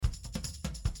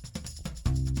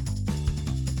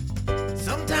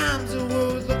Sometimes the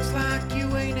world looks like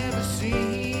you ain't ever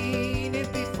seen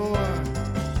it before.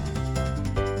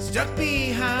 Stuck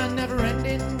behind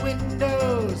never-ending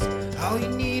windows, all you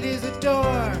need is a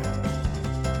door.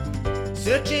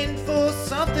 Searching for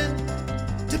something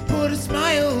to put a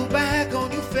smile back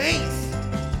on your face.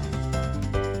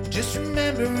 Just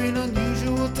remember, in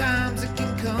unusual times, it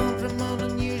can come from an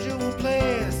unusual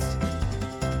place.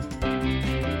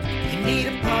 You need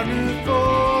a partner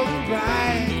for the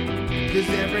ride, 'cause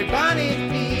everybody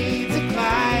needs a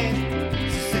Clyde.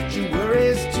 So set your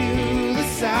worries to the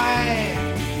side.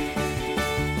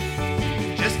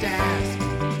 Just ask,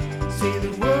 say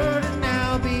the word and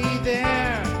I'll be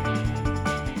there.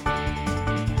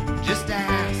 Just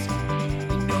ask,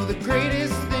 you know the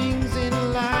greatest things in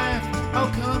life all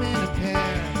come in a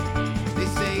pair. They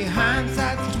say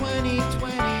hindsight's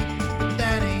 20/20, but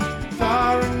that ain't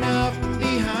far enough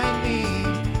behind me.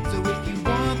 So if you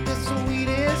want the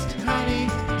sweetest honey,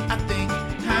 I think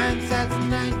hindsight's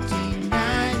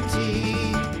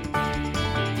 1990.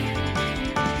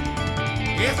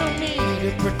 There's no need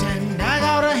to pretend I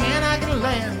got a hand I can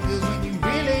lend, 'cause when you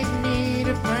really need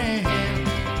a friend,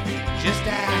 just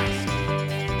ask.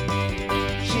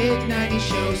 Shit 90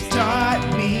 shows taught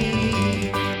me.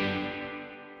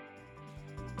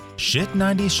 Shit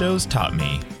 90 Shows Taught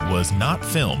Me was not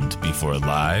filmed before a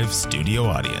live studio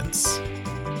audience.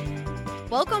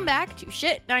 Welcome back to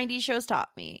Shit 90 Shows Taught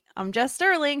Me. I'm Jess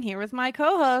Sterling here with my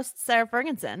co-host, Sarah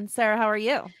Ferguson. Sarah, how are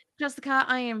you? Jessica,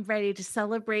 I am ready to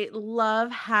celebrate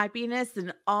love, happiness,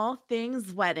 and all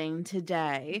things wedding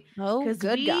today. Oh,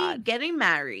 good we God. getting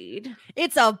married.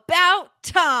 It's about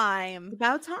time. It's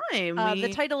about time. The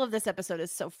title of this episode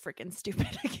is so freaking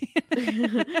stupid.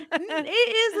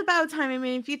 It is about time. I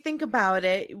mean, if you think about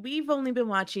it, we've only been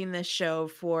watching this show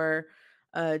for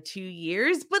 2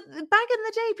 years, but back in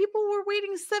the day, people were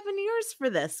waiting 7 years for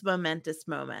this momentous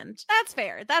moment. That's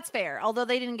fair. That's fair. Although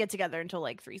they didn't get together until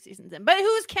like 3 seasons in. But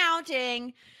who's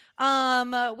counting?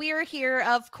 We are here,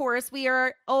 of course. We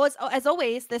are as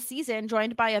always this season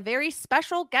joined by a very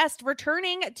special guest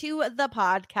returning to the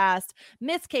podcast,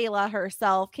 Miss Kayla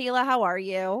herself. Kayla, how are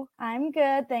you? I'm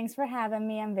good. Thanks for having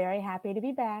me. I'm very happy to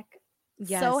be back.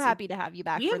 Yes. So happy to have you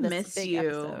back We for this miss big you.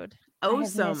 episode. Oh, I have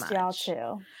so missed much. y'all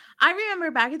too. I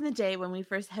remember back in the day when we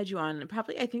first had you on,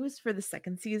 probably I think it was for the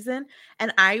second season,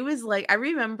 and I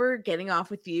remember getting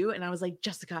off with you, and I was like,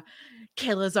 Jessica,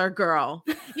 Kayla's our girl.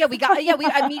 We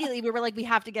immediately we were like, we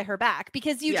have to get her back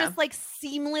because you just like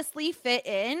seamlessly fit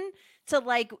in to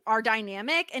like our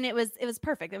dynamic, and it was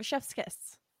perfect. It was chef's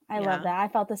kiss. I love that. I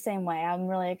felt the same way. I'm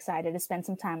really excited to spend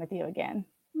some time with you again.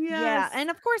 Yes. Yeah, and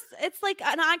of course it's like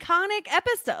an iconic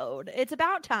episode. It's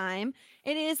about time.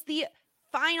 It is the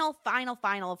final,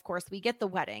 of course. We get the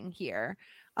wedding here.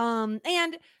 And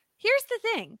here's the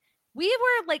thing. We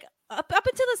were like up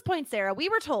until this point, Sarah, we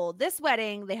were told this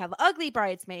wedding, they have ugly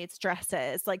bridesmaids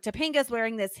dresses. Like Topanga's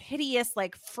wearing this hideous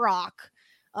like frock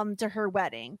to her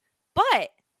wedding.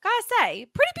 But gotta say,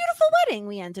 pretty beautiful wedding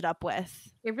we ended up with.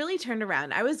 It really turned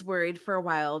around. I was worried for a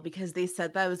while because they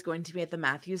said that I was going to be at the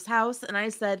Matthews house, and I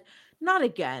said, not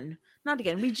again. Not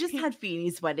again. We just had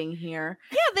Feeney's wedding here.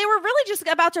 Yeah, they were really just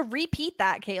about to repeat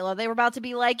that, Kayla. They were about to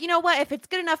be like, you know what? If it's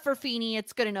good enough for Feeney,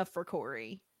 it's good enough for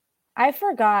Corey. I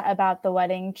forgot about the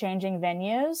wedding changing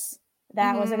venues.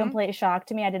 That was a complete shock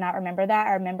to me. I did not remember that.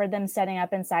 I remembered them setting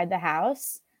up inside the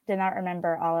house. Did not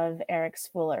remember all of Eric's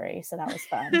foolery, so that was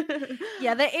fun.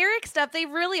 Yeah, the Eric stuff, they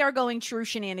really are going true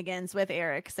shenanigans with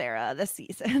Eric, Sarah, this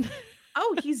season.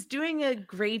 Oh, he's doing a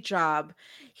great job.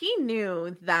 He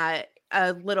knew that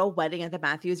a little wedding at the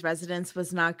Matthews residence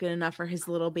was not good enough for his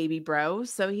little baby bro,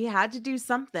 so he had to do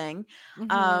something.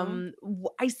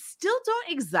 I still don't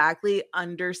exactly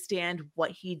understand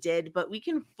what he did, but we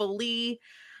can fully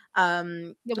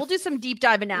we'll do some deep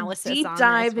dive analysis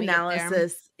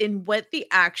in what the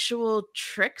actual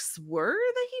tricks were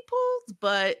that he pulled.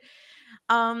 But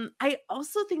I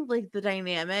also think like the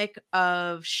dynamic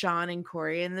of Sean and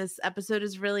Corey in this episode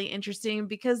is really interesting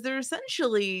because they're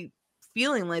essentially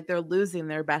feeling like they're losing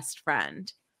their best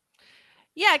friend.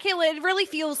 Yeah, Kayla, it really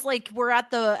feels like we're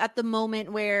at the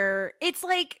moment where it's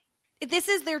like this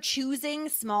is they're choosing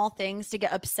small things to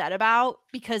get upset about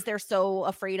because they're so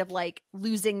afraid of like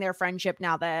losing their friendship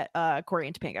now that Corey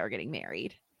and Topanga are getting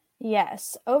married.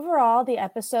 Yes. Overall, the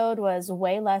episode was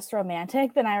way less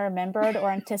romantic than I remembered or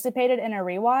anticipated in a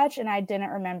rewatch, and I didn't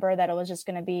remember that it was just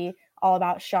going to be all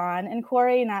about Sean and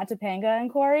Corey, not Topanga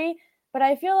and Corey. But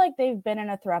I feel like they've been in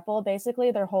a throuple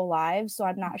basically their whole lives, so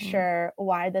I'm not sure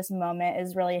why this moment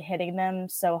is really hitting them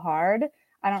so hard.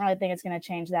 I don't really think it's going to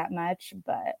change that much,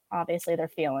 but obviously they're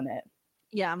feeling it.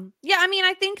 Yeah. Yeah. I mean,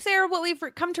 I think, Sarah, what we've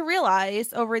come to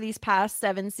realize over these past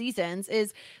 7 seasons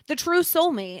is the true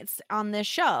soulmates on this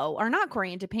show are not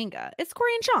Corey and Topanga. It's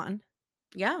Corey and Sean.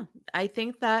 Yeah, I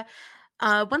think that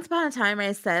once upon a time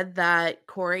I said that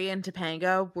Corey and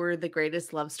Topanga were the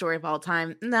greatest love story of all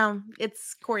time. No,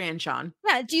 it's Corey and Sean.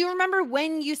 Yeah. Do you remember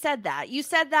when you said that? You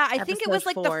said that, I think it was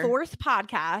like Episode the 4. 4th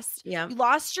podcast. Yeah. You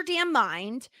lost your damn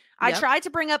mind. I Yep. tried to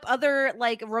bring up other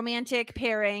like romantic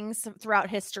pairings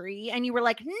throughout history, and you were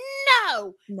like,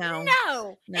 no,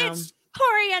 No. it's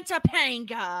Corey and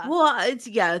Topanga. Well, it's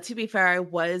to be fair, I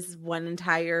was one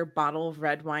entire bottle of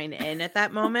red wine in at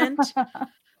that moment.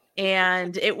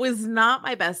 And it was not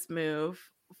my best move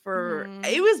for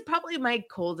it was probably my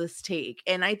coldest take.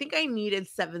 And I think I needed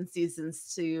 7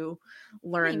 seasons to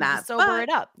learn that. Sober it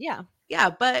up. Yeah. Yeah,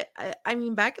 but I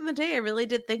mean, back in the day, I really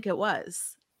did think it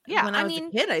was. Yeah, When I was a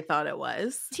kid, I thought it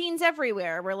was. Teens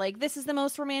everywhere were like, this is the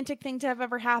most romantic thing to have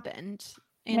ever happened.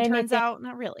 And Made me turns think- out,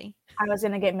 not really. I was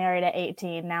going to get married at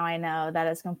 18. Now I know that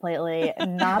is completely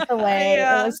not the way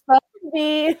Yeah. it was supposed to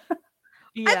be.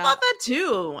 I thought that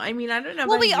too. I mean, I don't know.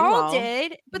 Well, about we you all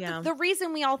did. But Yeah. the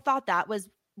reason we all thought that was,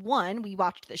 1, we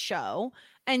watched the show.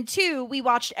 And 2, we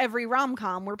watched every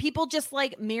rom-com where people just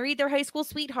like married their high school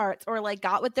sweethearts or like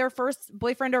got with their first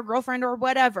boyfriend or girlfriend or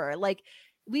whatever. Like,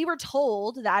 we were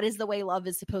told that is the way love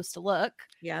is supposed to look.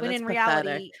 Yeah, When that's in pathetic.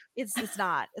 reality, it's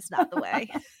not the way.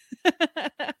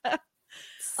 Sick.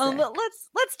 But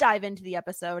let's dive into the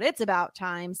episode. It's about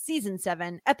time. Season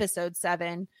 7, episode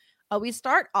 7. We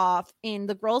start off in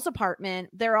the girls' apartment.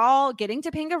 They're all getting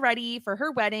Topanga ready for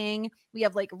her wedding. We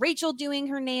have like Rachel doing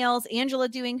her nails, Angela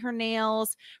doing her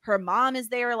nails. Her mom is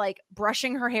there, like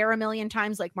brushing her hair a million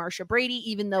times, like Marsha Brady,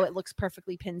 even though it looks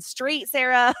perfectly pinned straight.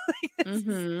 Sarah,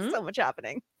 Mhm. so much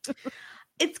happening.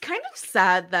 It's kind of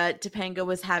sad that Topanga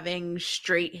was having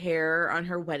straight hair on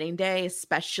her wedding day,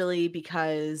 especially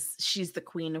because she's the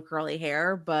queen of curly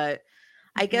hair. But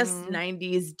I guess Mhm.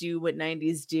 90s do what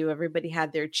 90s do. Everybody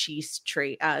had their cheese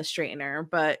straightener.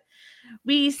 But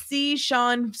we see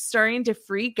Sean starting to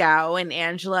freak out and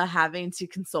Angela having to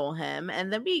console him.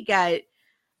 And then we get,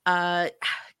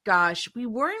 gosh,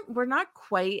 we're not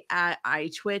quite at eye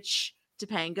twitch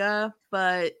Topanga,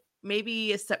 but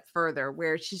maybe a step further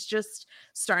where she's just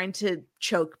starting to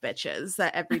choke bitches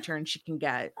at every turn she can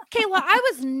get. Kayla, I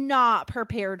was not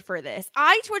prepared for this.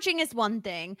 Eye twitching is one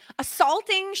thing.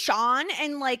 Assaulting Sean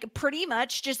and like pretty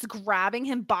much just grabbing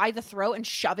him by the throat and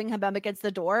shoving him up against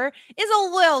the door is a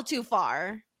little too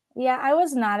far. Yeah, I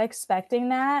was not expecting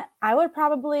that. I would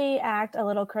probably act a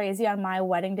little crazy on my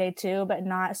wedding day too, but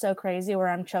not so crazy where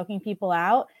I'm choking people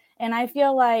out. And I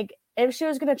feel like if she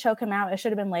was going to choke him out, it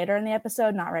should have been later in the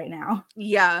episode, not right now.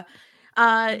 Yeah.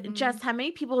 Mhm. Jess, how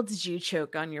many people did you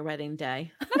choke on your wedding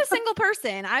day? Not a single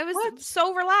person. I was What?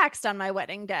 so relaxed on my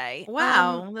wedding day.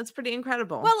 Wow, that's pretty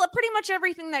incredible. Well, pretty much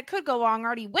everything that could go wrong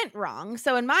already went wrong.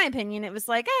 So in my opinion, it was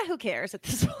like, who cares at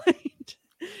this point?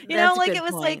 You know, That's a like good it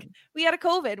was like point. we had a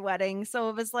COVID wedding. So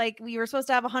it was like we were supposed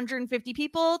to have 150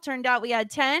 people. Turned out we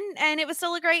had 10 and it was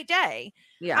still a great day.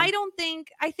 Yeah. I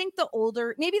think the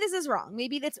older, maybe this is wrong.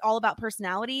 Maybe that's all about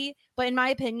personality. But in my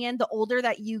opinion, the older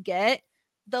that you get,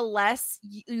 the less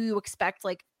you expect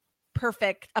like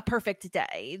a perfect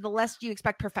day, the less you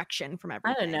expect perfection from I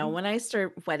everything. don't know. When I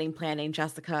start wedding planning,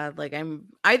 Jessica, like I'm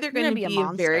either going to be be a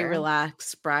a very monster.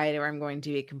 relaxed bride or I'm going to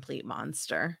be a complete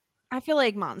monster. I feel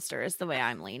like monster is the way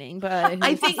I'm leaning, but I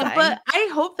who's to think, say? but I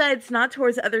hope that it's not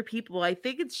towards other people. I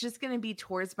think it's just going to be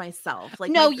towards myself. Like,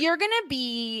 no, my- you're gonna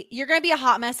be a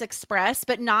hot mess express,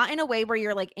 but not in a way where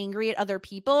you're like angry at other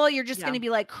people. You're just Yeah. gonna be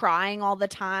like crying all the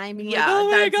time. Being Yeah, like, oh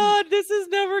my that's- god, this is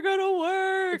never gonna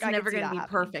work. it's I can never see going to that be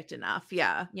happening. perfect enough.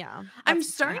 Yeah. Yeah, I'm that's what's gonna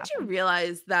starting to happen.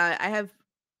 realize that I have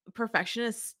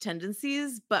perfectionist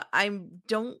tendencies, but I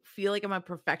don't feel like I'm a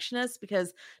perfectionist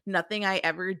because nothing I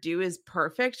ever do is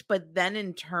perfect. But then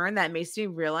in turn, that makes me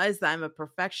realize that I'm a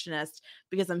perfectionist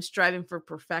because I'm striving for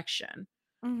perfection.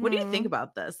 What do you think Mhm.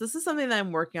 about this? This is something that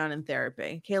I'm working on in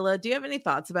therapy. Kayla, do you have any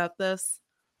thoughts about this?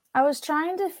 I was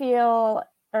trying to feel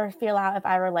out if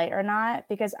I relate or not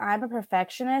because I'm a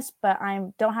perfectionist, but I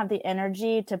don't have the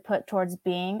energy to put towards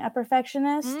being a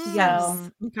perfectionist. Yes.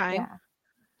 So, Okay, yeah.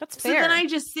 that's So fair. then I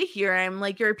just sit here and I'm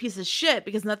like, you're a piece of shit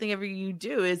because nothing ever you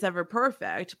do is ever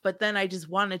perfect. But then I just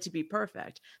want it to be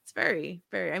perfect. It's very,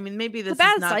 very, I mean, maybe this it's a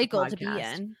bad is not the cycle to be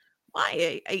podcast. in.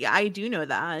 I do know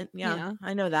that. Yeah, Yeah.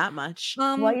 I know that much.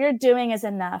 What you're doing is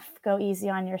enough. Go easy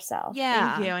on yourself.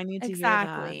 yeah, Thank you. I need to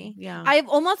exactly. hear that. Yeah. I've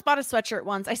almost bought a sweatshirt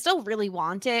once. I still really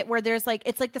want it where there's like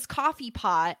it's like this coffee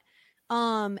pot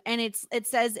And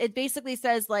it basically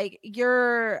says like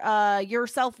your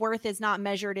self-worth is not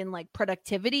measured in like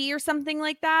productivity or something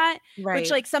like that. Right. Which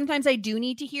like sometimes I do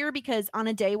need to hear, because on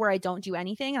a day where I don't do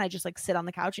anything and I just like sit on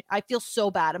the couch, I feel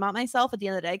so bad about myself at the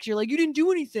end of the day, because you're like, you didn't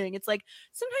do anything. It's like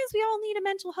sometimes we all need a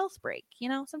mental health break, you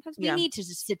know? Sometimes we need to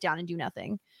just sit down and do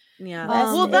nothing. Yeah.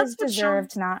 Rest that's is what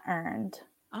deserved, not earned.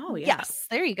 Oh yeah. Yes,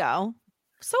 there you go.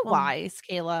 So wise,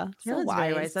 Kayla. So Kayla's wise.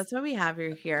 very wise. That's why we have her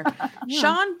here. Yeah.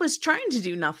 Sean was trying to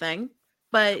do nothing,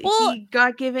 but Well- he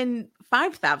got given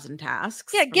 5,000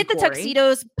 tasks. Yeah, from get the Corey.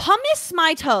 tuxedos, pumice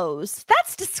my toes.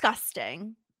 That's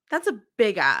disgusting. That's a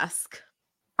big ask.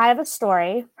 I have a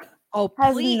story. Oh,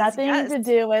 Has please. nothing yes. to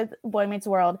do with Boy Meets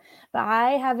World, but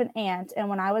I have an aunt, and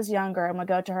when I was younger and would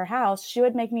go to her house, she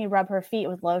would make me rub her feet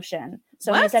with lotion.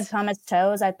 So when you said What? pumice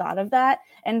toes, I thought of that,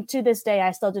 and to this day,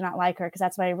 I still do not like her, because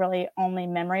that's my really only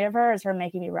memory of her, is her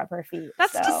making me rub her feet.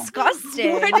 That's so.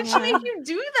 disgusting. Why did she make you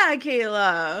do that,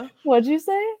 Kayla? What'd you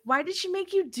say? Why did she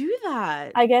make you do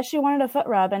that? I guess she wanted a foot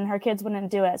rub, and her kids wouldn't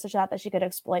do it, so she thought that she could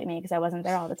exploit me because I wasn't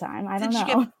there all the time. I don't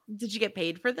know. Did you get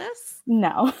paid for this?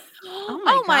 No,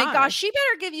 Oh my gosh. gosh. She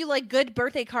better give you like good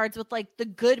birthday cards with like the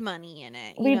good money in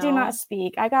it. we do not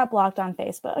speak. I got blocked on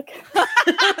Facebook.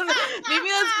 Maybe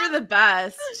that's for the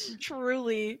best.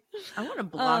 Truly. I want to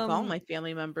block all my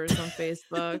family members on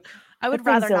Facebook. I would It's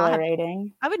rather not.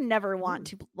 exhilarating. I would never want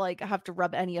to like have to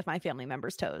rub any of my family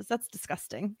members' toes. That's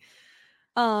disgusting.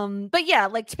 But yeah,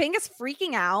 like Topanga's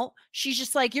freaking out. She's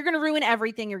just like, you're gonna ruin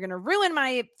everything, you're gonna ruin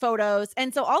my photos.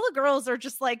 And so all the girls are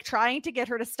just like trying to get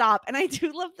her to stop. And I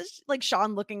do love this, like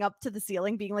Sean looking up to the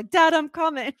ceiling, being like, Dad, I'm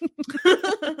coming.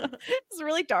 It's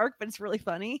really dark, but it's really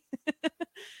funny.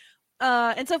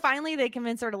 And so finally they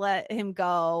convince her to let him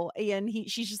go, and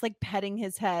she's just like petting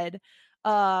his head.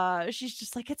 She's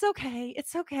just like, it's okay,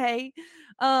 it's okay.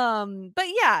 But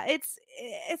yeah, it's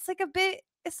like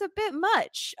it's a bit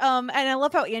much. And I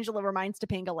love how Angela reminds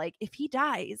Topanga, like, if he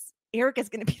dies, Eric is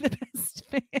going to be the best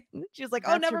man. She was like,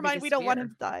 oh, That's never her mind, we biggest don't want fear. him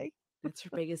to die. That's her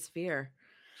biggest fear.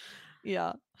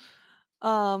 Yeah.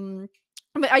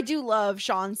 But I do love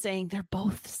Sean saying they're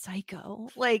both psycho.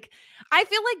 Like, I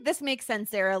feel like this makes sense,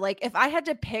 Sarah. Like, if I had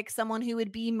to pick someone who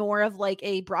would be more of like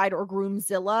a bride or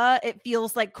groomzilla, it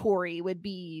feels like Corey would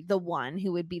be the one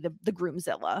who would be the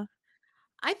groomzilla.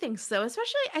 I think so.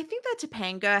 Especially, I think that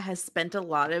Topanga has spent a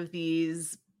lot of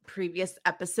these previous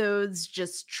episodes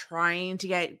just trying to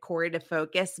get Corey to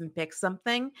focus and pick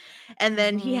something. And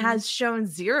then he Mhm. has shown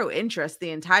zero interest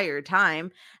the entire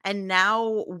time. And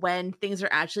now when things are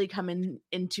actually coming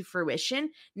into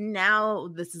fruition, now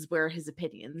this is where his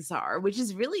opinions are, which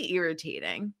is really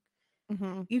irritating.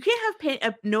 Mhm. You can't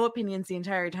have no opinions the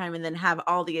entire time and then have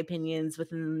all the opinions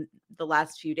within the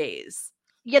last few days.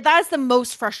 Yeah, that's the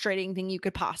most frustrating thing you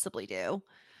could possibly do.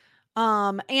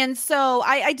 And so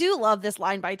I do love this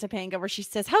line by Topanga where she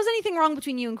says, how's anything wrong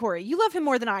between you and Corey? You love him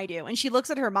more than I do. And she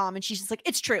looks at her mom and she's just like,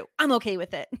 it's true. I'm okay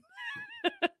with it.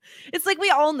 It's like,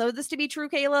 we all know this to be true,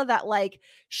 Kayla, that like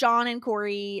Sean and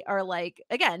Corey are like,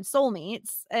 again,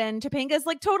 soulmates, and Topanga's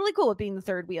like totally cool with being the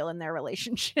third wheel in their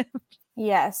relationship.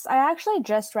 Yes, I actually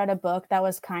just read a book that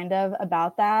was kind of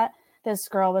about that. This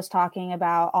girl was talking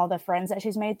about all the friends that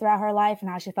she's made throughout her life and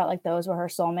how she felt like those were her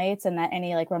soulmates, and that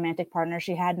any like romantic partner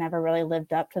she had never really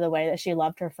lived up to the way that she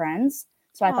loved her friends.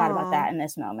 So I thought Aw. about that in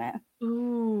this moment.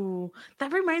 Ooh,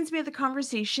 that reminds me of the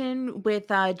conversation with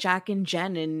Jack and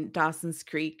Jen in Dawson's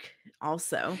Creek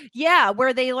also. Yeah,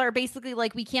 where they are basically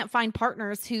like, we can't find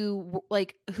partners who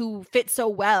fit so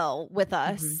well with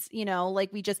us, you know,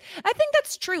 like I think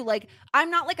that's true. Like, I'm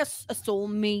not like a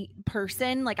soulmate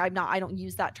person. Like, I don't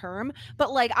use that term,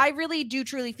 but like, I really do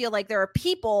truly feel like there are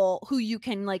people who you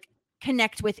can like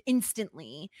connect with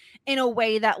instantly in a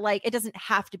way that like, it doesn't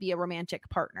have to be a romantic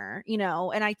partner, you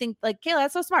know? And I think like, Kayla,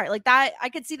 that's so smart. Like that, I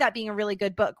could see that being a really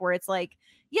good book where it's like,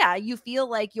 yeah, you feel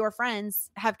like your friends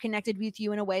have connected with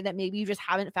you in a way that maybe you just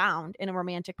haven't found in a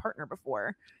romantic partner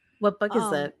before. What book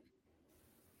is it?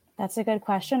 That's a good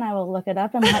question. I will look it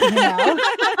up and let you know.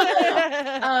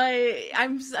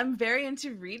 I'm very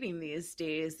into reading these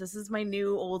days. This is my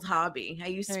new old hobby. I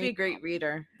used to There be a you great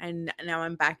reader, and now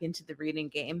I'm back into the reading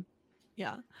game.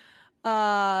 Yeah.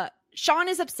 Sean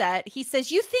is upset. He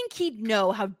says, you think he'd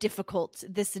know how difficult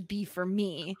this would be for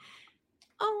me?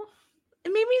 Oh,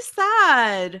 it made me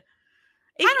sad.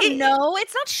 I don't know.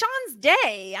 It's not Sean's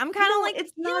day. I'm kind of No, like,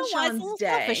 it's you know not what? It's a Sean's little day.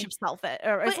 selfish of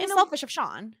or it's But a little selfish of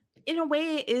Sean. In a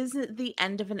way, it is the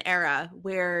end of an era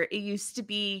where it used to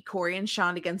be Corey and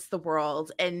Sean against the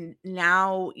world, and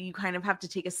now you kind of have to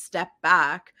take a step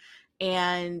back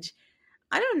and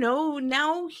I don't know.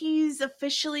 Now he's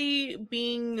officially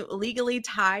being legally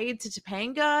tied to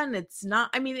Topanga, and it's not.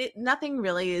 I mean, nothing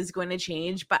really is going to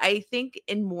change. But I think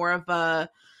in more of a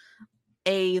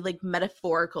like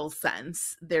metaphorical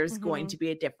sense, there's going to be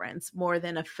a difference more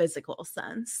than a physical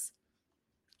sense.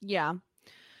 Yeah.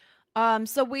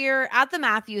 So we're at the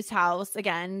Matthews house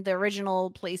again, the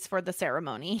original place for the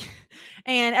ceremony.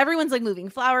 And everyone's like moving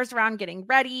flowers around, getting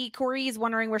ready. Corey's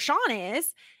wondering where Sean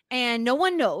is, and no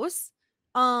one knows.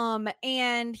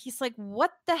 And he's like,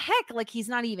 what the heck? Like, he's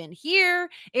not even here.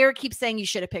 Eric keeps saying you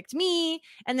should have picked me.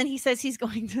 And then he says he's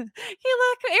going to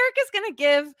Eric is gonna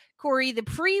give Corey the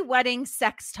pre-wedding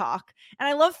sex talk. And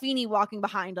I love Feeney walking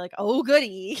behind, like, oh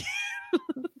goody.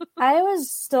 I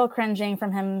was still cringing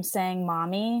from him saying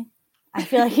mommy. I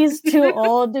feel like he's too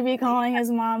old to be calling his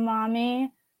mom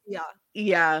mommy.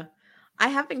 Yeah. I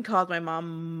haven't called my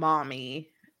mom mommy.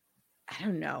 I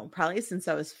don't know, probably since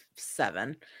I was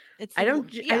 7. I don't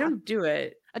do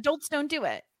it. Adults don't do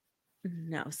it.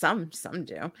 No, some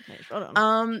do.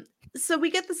 Okay, so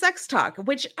we get the sex talk,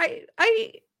 which I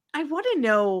want to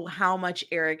know how much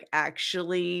Eric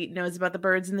actually knows about the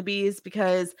birds and the bees,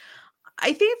 because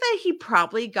I think that he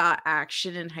probably got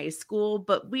action in high school,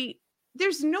 but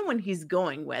there's no one he's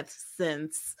going with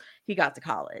since he got to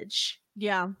college.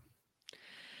 Yeah,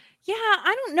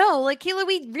 I don't know. Like, Kayla,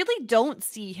 we really don't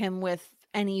see him with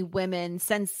any women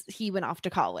since he went off to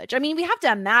college. I mean, we have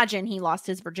to imagine he lost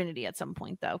his virginity at some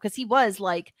point, though, because he was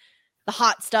like the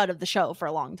hot stud of the show for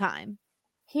a long time.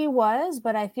 He was,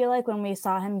 but I feel like when we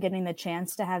saw him getting the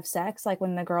chance to have sex, like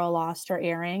when the girl lost her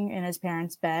earring in his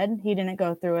parents' bed, he didn't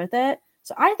go through with it.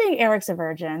 So I think Eric's a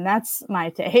virgin. That's my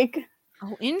take.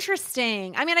 Oh,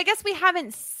 interesting. I mean, I guess we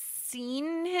haven't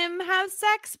seen him have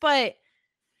sex, but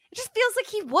it just feels like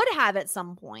he would have at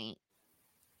some point.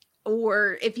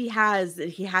 Or if he has,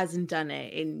 he hasn't done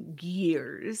it in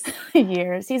years.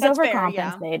 He's That's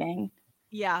overcompensating.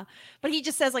 Yeah. But he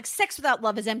just says, like, sex without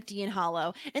love is empty and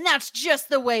hollow. And that's just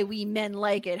the way we men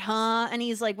like it, huh? And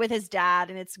he's like with his dad,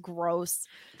 and it's gross.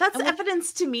 That's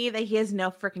evidence to me that he has no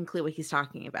freaking clue what he's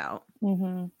talking about.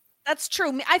 Mm-hmm. That's true.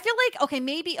 I feel like,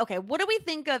 what do we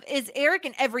think of? Is Eric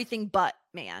an everything but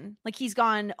man? Like, he's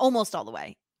gone almost all the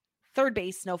way. Third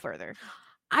base, no further.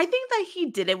 I think that he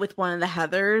did it with one of the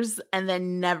Heathers and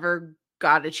then never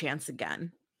got a chance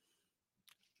again.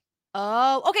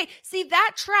 Oh, okay. See,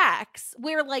 that tracks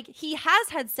where like he has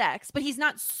had sex, but he's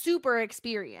not super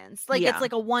experienced. Like it's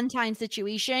like a one-time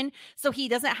situation. So he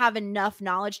doesn't have enough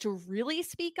knowledge to really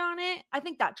speak on it. I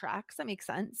think that tracks. That makes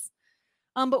sense.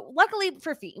 But luckily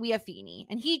for we have Feeney,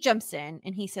 and he jumps in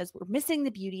and he says, we're missing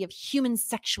the beauty of human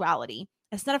sexuality.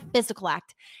 It's not a physical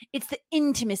act. It's the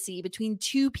intimacy between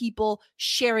two people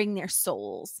sharing their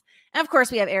souls. And of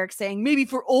course, we have Eric saying, maybe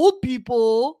for old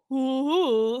people.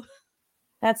 Ooh.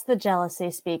 That's the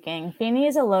jealousy speaking. Feeney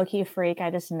is a low-key freak. I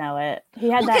just know it. He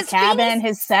had that cabin,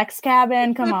 his sex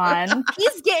cabin. Come on.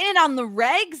 He's getting it on the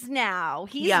regs now.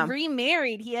 He's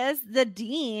remarried. He has the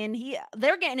dean.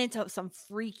 They're getting into some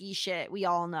freaky shit. We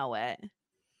all know it.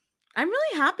 I'm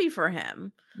really happy for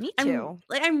him. Me too.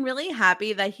 I'm really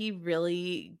happy that he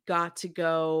really got to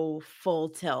go full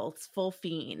tilt, full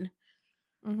fiend.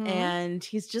 Mm-hmm. And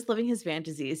he's just living his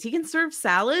fantasies. He can serve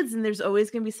salads, and there's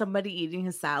always going to be somebody eating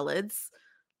his salads.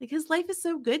 Like, his life is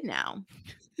so good now.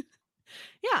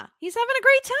 Yeah, he's having a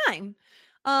great time.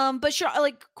 But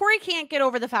Corey can't get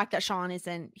over the fact that Sean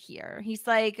isn't here. He's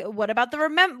like, what about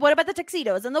the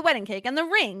tuxedos and the wedding cake and the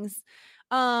rings?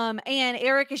 And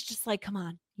Eric is just like, come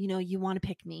on, you want to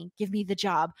pick me. Give me the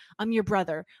job. I'm your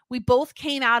brother. We both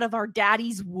came out of our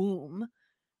daddy's womb.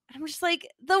 And I'm just like,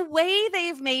 the way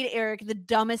they've made Eric the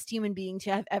dumbest human being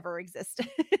to have ever existed.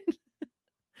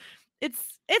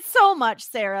 It's so much,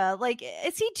 Sarah. Like,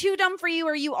 is he too dumb for you,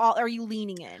 or are you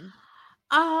leaning in?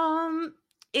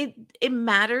 It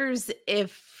matters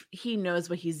if he knows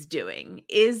what he's doing.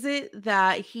 Is it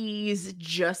that he's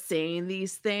just saying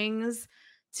these things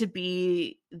to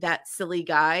be that silly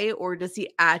guy, or does he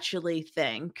actually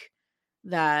think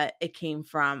that it came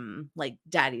from like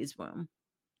daddy's womb?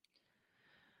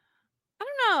 I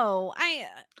don't know.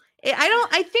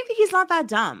 I think that he's not that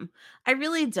dumb. I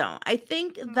really don't. I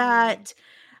think that,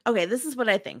 okay, this is what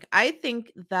I think. I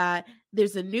think that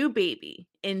there's a new baby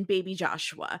in baby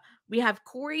Joshua. We have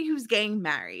Corey who's getting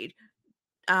married.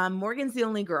 Morgan's the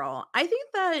only girl. I think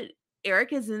that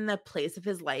Eric is in the place of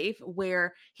his life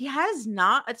where he has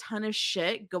not a ton of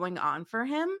shit going on for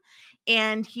him,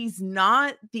 and he's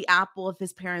not the apple of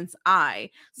his parents'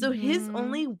 eye. So his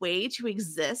only way to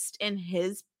exist in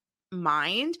his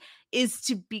mind is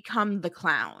to become the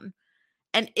clown.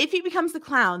 And if he becomes the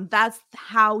clown, that's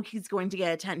how he's going to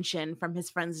get attention from his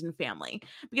friends and family.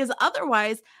 Because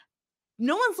otherwise,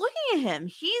 no one's looking at him.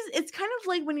 It's kind of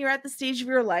like when you're at the stage of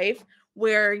your life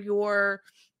where you're,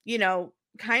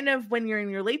 kind of when you're in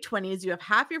your late 20s, you have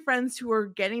half your friends who are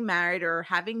getting married or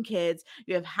having kids.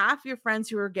 You have half your friends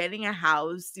who are getting a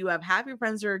house. You have half your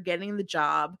friends who are getting the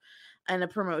job and a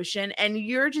promotion, and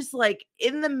you're just like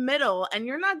in the middle and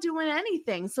you're not doing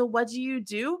anything. So what do?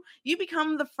 You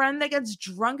become the friend that gets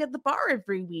drunk at the bar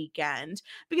every weekend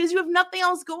because you have nothing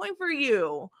else going for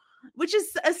you, which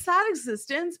is a sad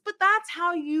existence, but that's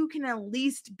how you can at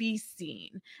least be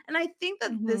seen. And I think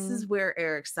that this is where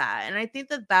Eric's at. And I think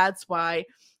that that's why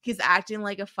he's acting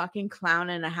like a fucking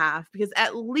clown and a half, because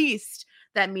at least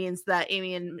that means that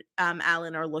Amy and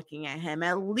Alan are looking at him.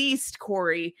 At least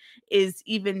Corey is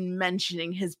even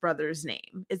mentioning his brother's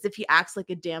name, as if he acts like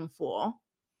a damn fool.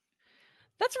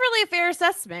 That's really a fair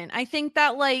assessment. I think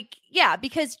that,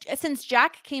 because since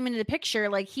Jack came into the picture,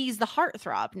 he's the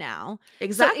heartthrob now.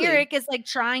 Exactly. So Eric is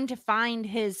trying to find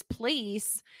his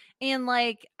place. And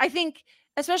I think,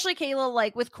 especially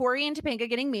Kayla, with Corey and Topanga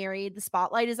getting married, the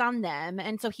spotlight is on them.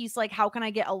 And so he's like, how can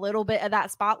I get a little bit of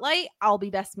that spotlight? I'll be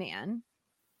best man.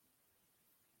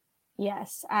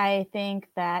 Yes, I think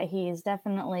that he's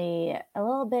definitely a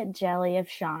little bit jelly of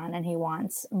Sean, and he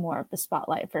wants more of the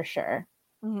spotlight for sure.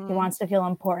 Mm-hmm. He wants to feel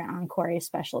important on Corey's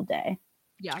special day.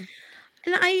 Yeah.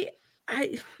 And I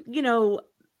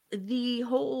the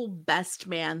whole best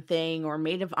man thing or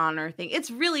maid of honor thing,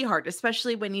 it's really hard,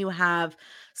 especially when you have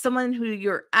someone who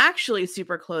you're actually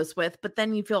super close with, but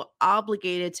then you feel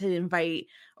obligated to invite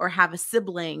or have a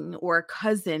sibling or a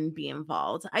cousin be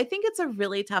involved. I think it's a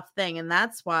really tough thing. And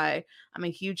that's why I'm a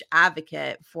huge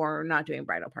advocate for not doing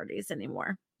bridal parties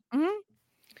anymore.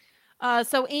 Mm-hmm.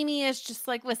 So Amy is just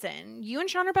like, listen, you and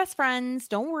Sean are best friends.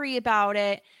 Don't worry about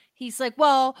it. He's like,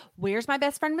 well, where's my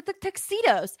best friend with the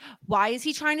tuxedos? Why is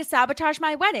he trying to sabotage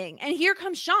my wedding? And here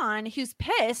comes Sean, who's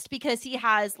pissed because he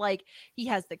has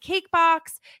the cake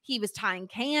box. He was tying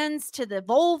cans to the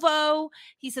Volvo.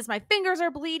 He says, my fingers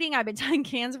are bleeding. I've been tying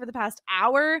cans for the past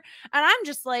hour. And I'm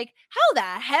just like, how the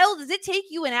hell does it take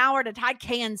you an hour to tie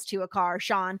cans to a car,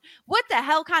 Sean? What the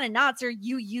hell kind of knots are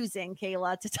you using,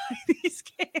 Kayla, to tie these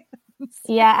cans?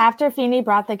 Yeah, after Feeny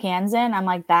brought the cans in, I'm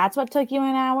like, that's what took you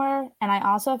an hour? And I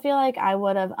also feel like I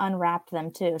would have unwrapped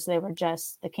them too. So they were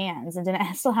just the cans and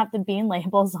didn't still have the bean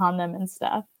labels on them and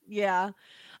stuff. Yeah.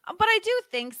 But I do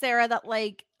think, Sarah, that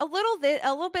a little bit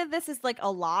of this is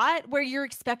a lot where you're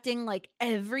expecting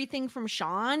everything from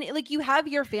Sean. You have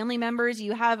your family members,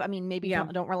 you have, maybe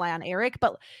don't rely on Eric,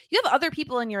 but you have other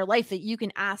people in your life that you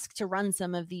can ask to run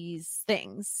some of these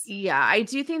things. Yeah, I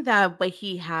do think that what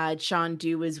he had Sean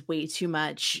do was way too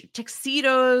much.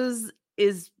 Tuxedos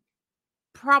is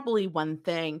probably one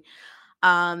thing.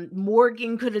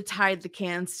 Morgan could have tied the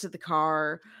cans to the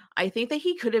car. I think that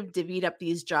he could have divvied up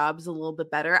these jobs a little bit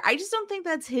better. I just don't think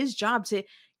that's his job to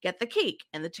get the cake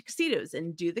and the tuxedos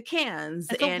and do the cans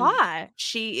and a lot.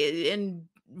 And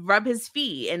rub his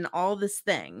feet and all these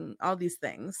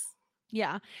things.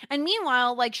 Yeah. And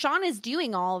meanwhile, Sean is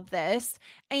doing all of this,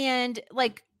 and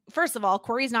first of all,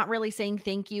 Corey's not really saying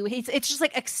thank you. It's just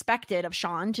expected of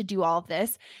Sean to do all of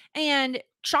this. And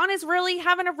Sean is really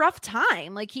having a rough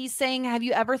time. He's saying, have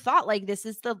you ever thought this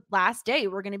is the last day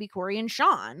we're going to be Corey and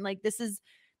Sean? This is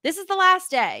the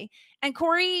last day. And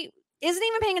Corey isn't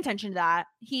even paying attention to that.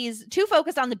 He's too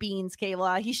focused on the beans,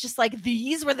 Kayla. He's just like,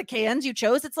 these were the cans you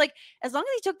chose. It's as long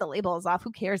as he took the labels off,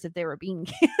 who cares if they were bean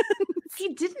cans?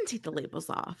 He didn't take the labels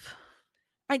off.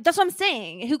 That's what I'm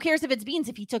saying. Who cares if it's beans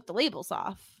if he took the labels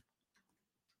off?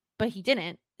 But he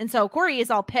didn't. And so Corey is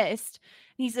all pissed.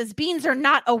 He says, beans are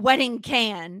not a wedding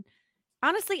can.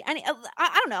 Honestly, I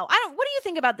don't know. What do you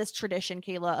think about this tradition,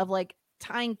 Kayla, of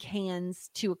tying cans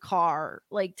to a car,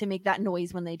 to make that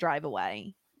noise when they drive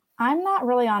away? I'm not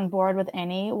really on board with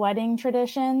any wedding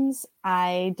traditions.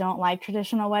 I don't like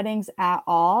traditional weddings at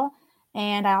all.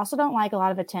 And I also don't like a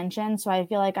lot of attention. So I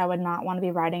feel like I would not want to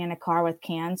be riding in a car with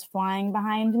cans flying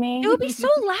behind me. It would be so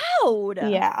loud.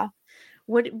 Yeah.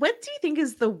 What do you think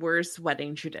is the worst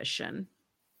wedding tradition?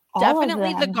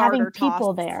 Definitely the garter having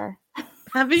people toss. There.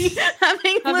 having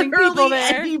people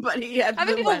there. Anybody at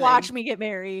having the people wedding. watch me get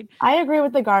married. I agree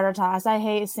with the garter toss. I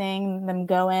hate seeing them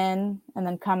go in and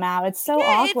then come out. It's so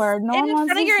awkward. No one in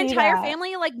wants front to of your see entire that.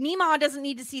 family. Mima doesn't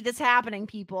need to see this happening,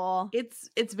 people.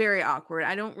 It's very awkward.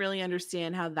 I don't really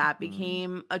understand how that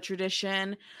became a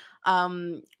tradition.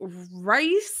 The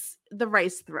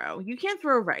rice throw. You can't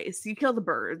throw rice. You kill the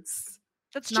birds.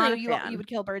 That's Not true. a You fan. would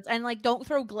kill birds, and like don't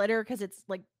throw glitter because it's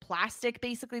like plastic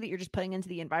basically that you're just putting into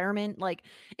the environment. Like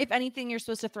if anything, you're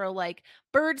supposed to throw like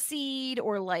bird seed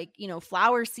or like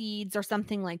flower seeds or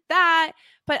something like that.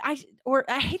 But I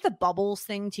hate the bubbles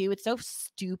thing too. It's so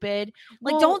stupid.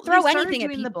 Like don't throw anything at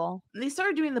people. They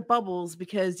started doing the bubbles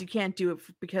because you can't do it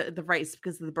because of the rice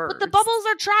because of the birds. But the bubbles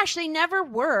are trash. They never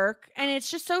work, and it's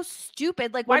just so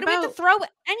stupid. Like why do we have to throw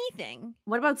anything?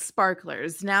 What about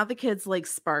sparklers? Now the kids like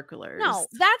sparklers. No,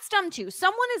 that's dumb too.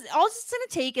 All it's going to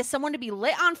take is someone to be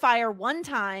lit on fire one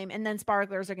time, and then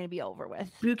sparklers are going to be over with.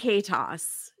 Bouquet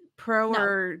toss, pro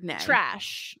or nay?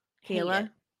 Trash. Kayla?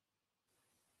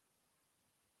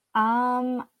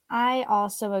 I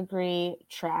also agree,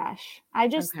 trash. I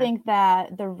just think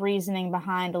that the reasoning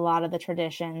behind a lot of the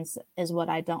traditions is what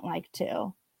I don't like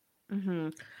too.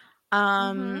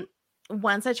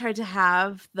 Once I tried to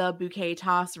have the bouquet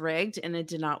toss rigged and it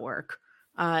did not work.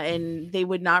 And they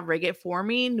would not rig it for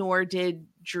me, nor did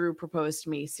Drew propose to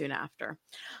me soon after.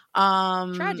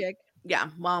 Tragic. Yeah,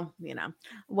 well,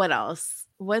 what else?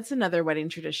 What's another wedding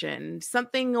tradition?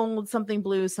 Something old, something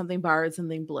blue, something barred,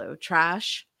 something blue.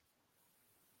 Trash?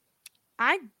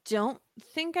 I don't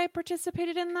think I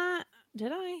participated in that.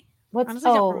 Did I?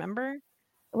 Honestly, don't remember.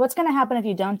 What's going to happen if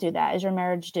you don't do that? Is your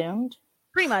marriage doomed?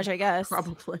 Pretty much, I guess.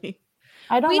 Probably.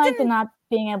 I don't like the not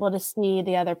being able to see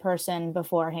the other person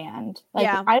beforehand. Like,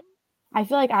 yeah. I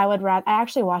feel like I would rather. I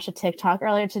actually watched a TikTok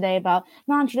earlier today about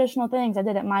non-traditional things I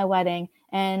did at my wedding,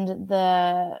 and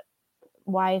the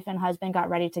wife and husband got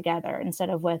ready together instead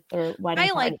of with their wedding.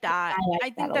 I like that. I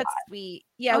think that's sweet.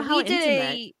 Yeah,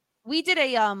 we did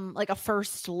a like a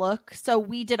first look. So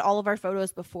we did all of our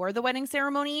photos before the wedding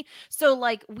ceremony. So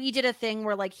like we did a thing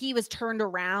where like he was turned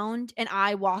around and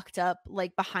I walked up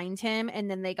like behind him, and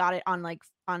then they got it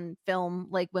on film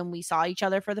like when we saw each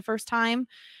other for the first time.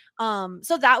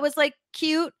 So that was like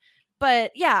cute.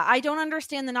 But yeah, I don't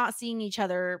understand the not seeing each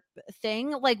other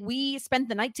thing. Like we spent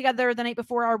the night together the night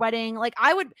before our wedding. Like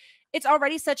it's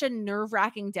already such a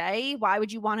nerve-wracking day. Why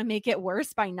would you want to make it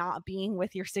worse by not being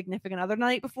with your significant other the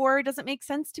night before? It doesn't make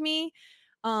sense to me.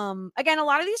 Again, a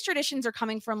lot of these traditions are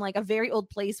coming from like a very old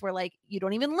place where like you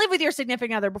don't even live with your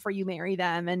significant other before you marry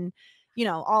them, and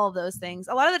all of those things.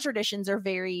 A lot of the traditions are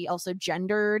very also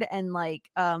gendered and like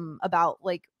about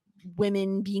like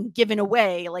women being given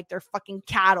away like they're fucking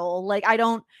cattle. Like I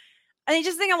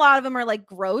just think a lot of them are like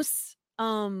gross.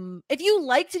 If you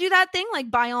like to do that thing, like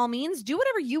by all means, do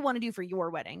whatever you want to do for your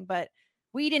wedding. But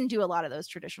we didn't do a lot of those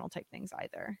traditional type things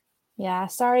either. Yeah,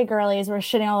 sorry, girlies, we're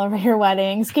shitting all over your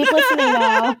weddings. Keep listening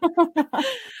now.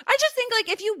 I just think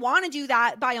like if you want to do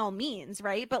that, by all means,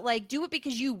 right? But like do it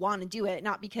because you want to do it,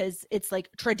 not because it's like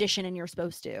tradition and you're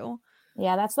supposed to.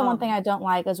 Yeah, that's the one thing I don't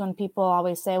like is when people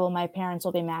always say, well, my parents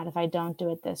will be mad if I don't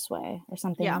do it this way or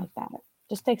something like that.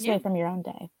 Just takes away from your own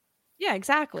day. Yeah,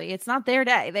 exactly. It's not their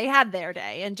day. They had their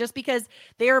day. And just because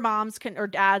their moms or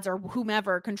dads or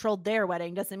whomever controlled their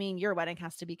wedding doesn't mean your wedding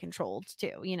has to be controlled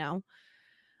too,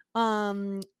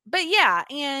 But yeah,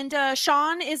 and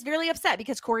Sean is really upset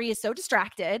because Corey is so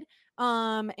distracted.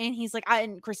 And he's like,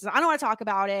 and Chris says, I don't want to talk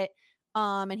about it.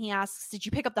 And he asks, did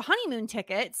you pick up the honeymoon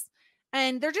tickets?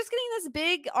 And they're just getting this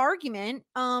big argument.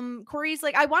 Corey's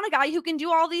like, I want a guy who can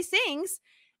do all these things.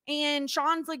 And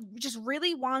Sean's like, just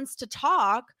really wants to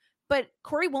talk, but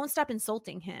Corey won't stop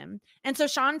insulting him. And so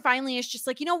Sean finally is just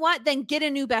like, you know what? Then get a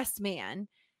new best man.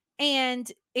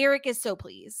 And Eric is so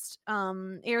pleased.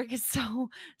 Eric is so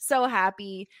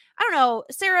happy. I don't know,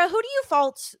 Sarah, who do you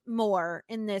fault more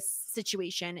in this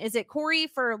situation? Is it Corey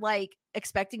for like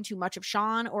expecting too much of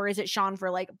Sean, or is it Sean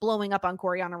for like blowing up on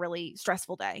Corey on a really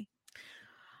stressful day?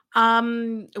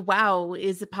 Wow.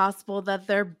 Is it possible that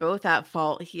they're both at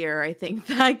fault here? I think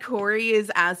that Corey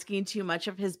is asking too much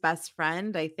of his best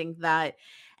friend. I think that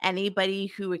anybody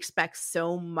who expects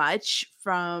so much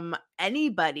from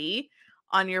anybody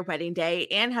on your wedding day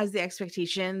and has the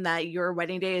expectation that your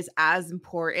wedding day is as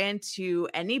important to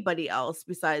anybody else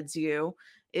besides you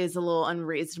is a little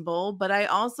unreasonable. But I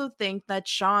also think that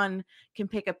Sean can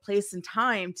pick a place and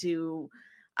time to,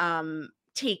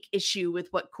 take issue with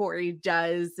what Corey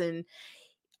does. And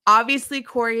obviously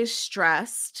Corey is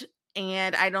stressed,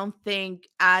 and I don't think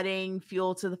adding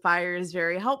fuel to the fire is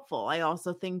very helpful. I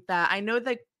also think that I know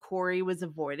that Corey was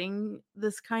avoiding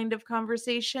this kind of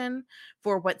conversation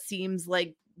for what seems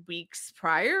like weeks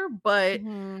prior, but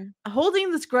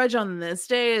holding this grudge on this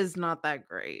day is not that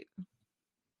great.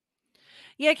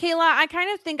 Yeah, Kayla, I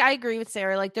kind of think I agree with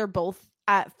Sarah. Like they're both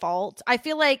at fault. I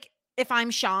feel like if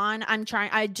I'm Sean,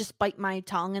 I just bite my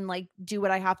tongue and like do what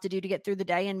I have to do to get through the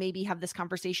day and maybe have this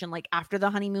conversation like after the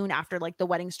honeymoon, after like the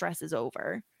wedding stress is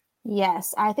over.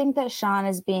 Yes, I think that Sean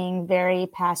is being very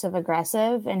passive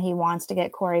aggressive and he wants to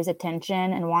get Corey's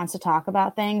attention and wants to talk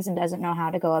about things and doesn't know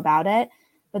how to go about it.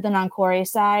 But then on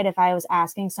Corey's side, if I was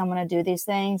asking someone to do these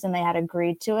things and they had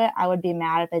agreed to it, I would be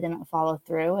mad if they didn't follow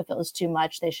through. If it was too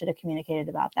much, they should have communicated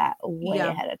about that way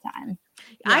ahead of time.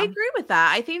 I agree with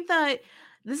that. I think that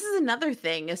this is another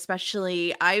thing,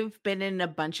 especially I've been in a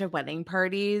bunch of wedding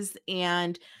parties,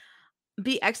 and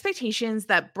the expectations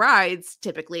that brides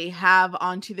typically have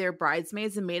onto their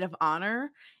bridesmaids and maid of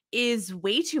honor is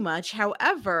way too much.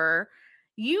 However,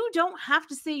 you don't have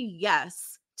to say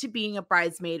yes to being a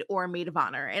bridesmaid or a maid of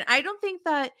honor. And I don't think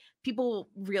that people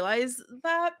realize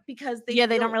that because they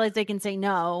don't realize they can say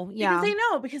no. They can say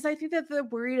no because I think that they're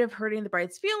worried of hurting the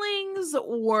bride's feelings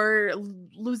or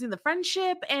losing the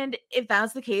friendship. And if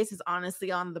that's the case, it's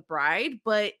honestly on the bride.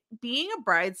 But being a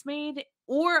bridesmaid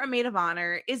or a maid of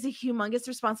honor is a humongous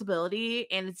responsibility,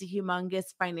 and it's a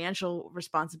humongous financial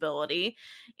responsibility,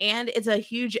 and it's a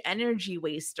huge energy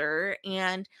waster.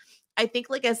 And I think,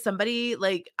 like, as somebody,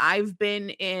 like, I've been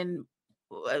in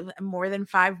more than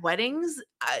 5 weddings,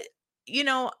 I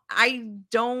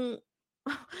don't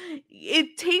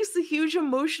it takes a huge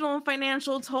emotional and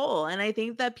financial toll, and I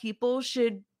think that people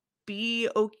should be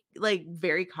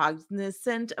very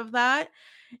cognizant of that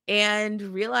and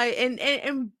realize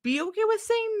and be okay with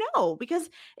saying no, because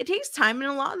it takes time,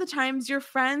 and a lot of the times your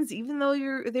friends, even though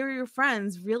they're your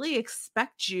friends, really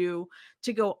expect you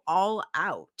to go all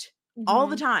out all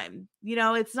the time.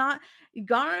 It's not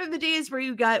gone are the days where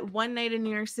you got one night in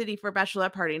New York City for a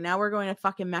bachelorette party. Now we're going to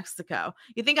fucking Mexico.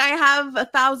 You think I have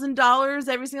 $1,000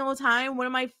 every single time one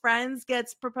of my friends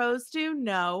gets proposed to?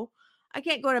 No, I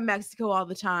can't go to Mexico all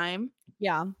the time.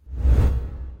 Yeah.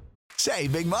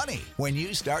 Save big money when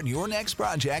you start your next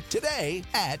project today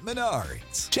at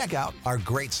Menards. Check out our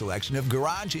great selection of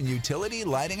garage and utility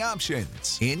lighting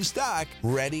options. In stock,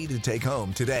 ready to take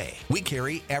home today. We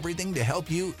carry everything to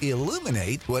help you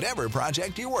illuminate whatever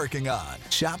project you're working on.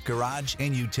 Shop garage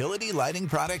and utility lighting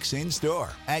products in store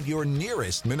at your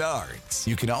nearest Menards.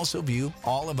 You can also view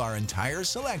all of our entire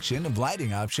selection of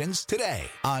lighting options today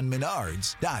on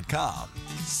Menards.com.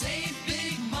 Save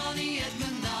big money at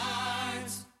Menards.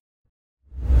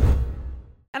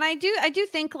 And I do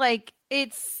think, like,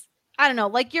 it's, I don't know,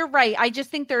 like, you're right. I just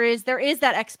think there is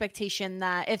that expectation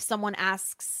that if someone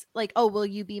asks, like, oh, will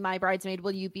you be my bridesmaid?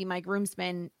 Will you be my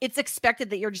groomsman? It's expected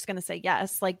that you're just going to say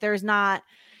yes. Like, there's not,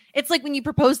 it's like when you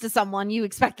propose to someone, you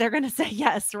expect they're going to say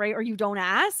yes, right? Or you don't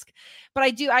ask. But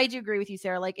I do agree with you,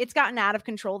 Sarah. Like, it's gotten out of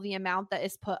control, the amount that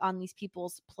is put on these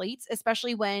people's plates,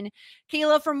 especially when,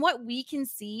 Kayla, from what we can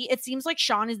see, it seems like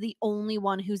Sean is the only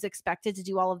one who's expected to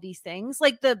do all of these things.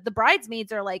 Like, the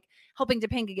bridesmaids are like helping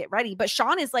Topanga get ready, but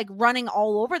Sean is like running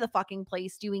all over the fucking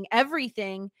place, doing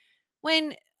everything,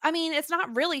 when, I mean, it's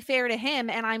not really fair to him.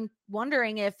 And I'm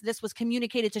wondering if this was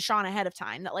communicated to Sean ahead of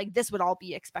time, that like this would all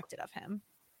be expected of him.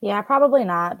 Yeah, probably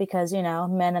not, because,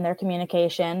 men and their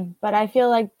communication. But I feel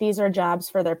like these are jobs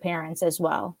for their parents as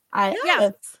well.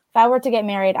 If I were to get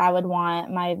married, I would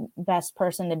want my best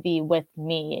person to be with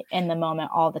me in the moment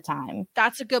all the time.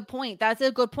 That's a good point.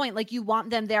 Like, you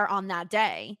want them there on that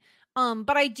day.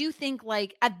 But I do think,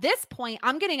 like, at this point,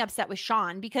 I'm getting upset with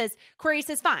Sean because Corey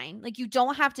says, fine, like, you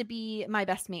don't have to be my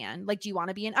best man. Like, do you want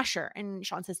to be an usher? And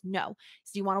Sean says, no.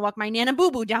 So, do you want to walk my Nana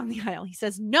Boo Boo down the aisle? He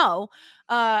says, no.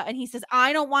 And he says,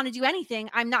 I don't want to do anything.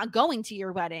 I'm not going to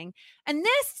your wedding. And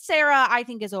this, Sarah, I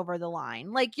think is over the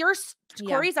line. Like,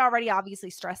 Corey's already obviously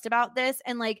stressed about this.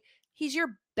 And like, he's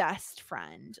your best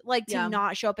friend. Like, to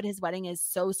not show up at his wedding is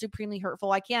so supremely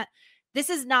hurtful. I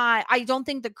don't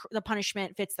think the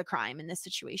punishment fits the crime in this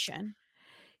situation.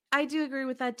 I do agree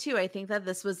with that too. I think that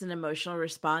this was an emotional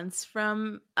response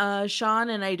from Sean,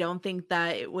 and I don't think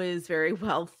that it was very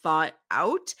well thought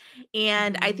out.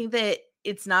 And I think that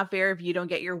it's not fair if you don't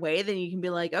get your way, then you can be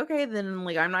like, okay, then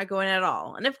like I'm not going at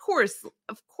all. And of course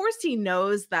he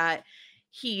knows that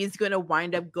he's going to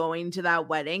wind up going to that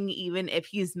wedding, even if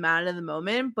he's mad at the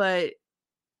moment, but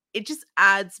it just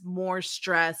adds more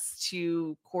stress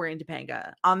to Corey and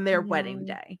Topanga on their wedding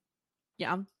day.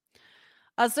 Yeah.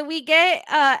 So we get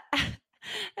Alan,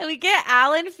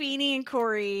 Feeney, and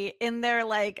Corey in their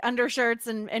like undershirts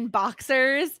and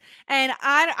boxers. And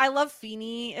I love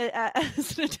Feeney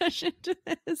as an addition to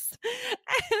this.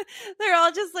 They're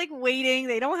all just like waiting.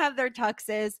 They don't have their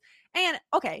tuxes. And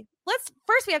okay,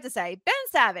 we have to say Ben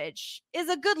Savage is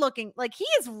a good looking, like, he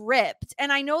is ripped.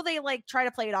 And I know they like try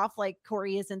to play it off like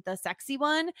Corey isn't the sexy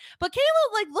one, but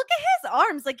Kayla, like, look at his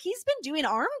arms. Like, he's been doing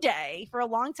arm day for a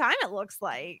long time, it looks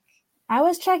like. I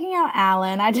was checking out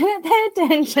Alan. I didn't pay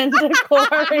attention to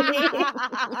Corey.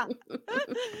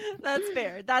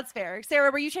 That's fair.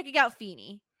 Sarah, were you checking out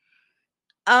Feeney?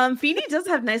 Feeny does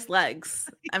have nice legs.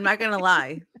 I'm not gonna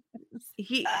lie.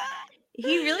 He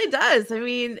really does. I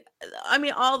mean,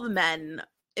 all the men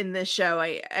in this show,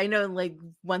 I know, like,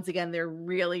 once again, they're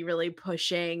really, really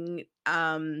pushing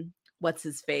what's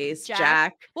his face?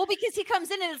 Jack. Well, because he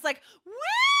comes in and it's like,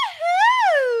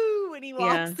 woohoo! When he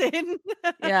walks in.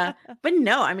 Yeah. But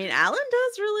no, Alan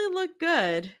does really look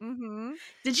good. Mm-hmm.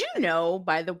 Did you know,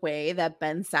 by the way, that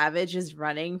Ben Savage is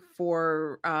running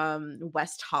for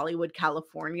West Hollywood,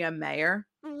 California mayor?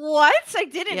 What? I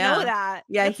didn't know that.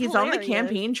 Yeah, That's he's hilarious. on the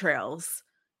campaign trails.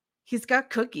 He's got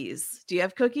cookies. Do you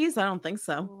have cookies? I don't think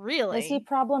so. Really? Is he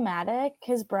problematic?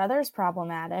 His brother's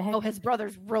problematic. Oh, his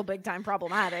brother's real big time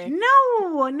problematic.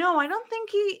 No, I don't think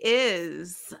he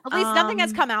is. At least nothing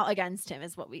has come out against him,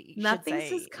 is what we Nothing should say.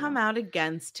 has come out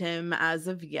against him as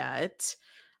of yet.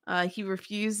 He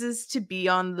refuses to be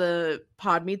on the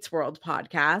Pod Meets World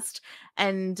podcast,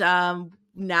 and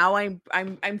now I'm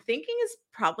thinking it's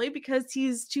probably because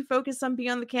he's too focused on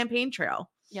being on the campaign trail.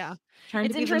 Yeah, trying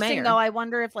it's to be the interesting mayor. though. I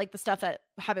wonder if like the stuff that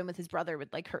happened with his brother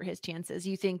would like hurt his chances.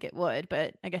 You think it would,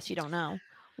 but I guess you don't know.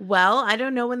 Well, I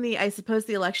don't know when I suppose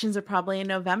the elections are probably in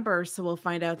November, so we'll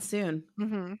find out soon.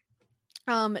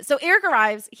 Mm-hmm. So Eric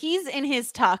arrives. He's in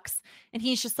his tux, and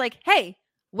he's just like, "Hey,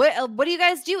 what are you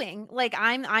guys doing? Like,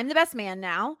 I'm the best man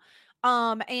now.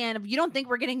 And you don't think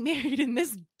we're getting married in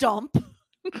this dump?"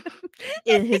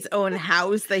 In his own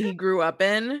house that he grew up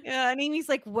in. Yeah, and Amy's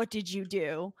like, "What did you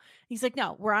do?" He's like,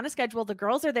 "No, we're on a schedule. The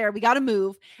girls are there. We got to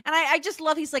move." And I just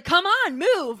love, he's like, "Come on,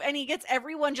 move." And he gets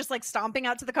everyone just like stomping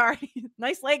out to the car.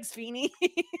 Nice legs, Feeny.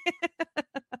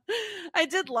 I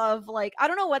did love, like, I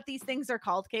don't know what these things are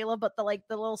called, Kayla, but the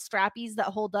little strappies that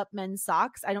hold up men's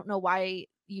socks. I don't know why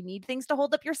you need things to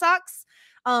hold up your socks.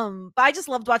 But I just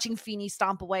loved watching Feeny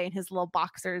stomp away in his little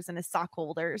boxers and his sock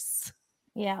holders.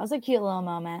 Yeah, it was a cute little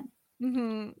moment.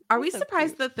 Mm-hmm. Are we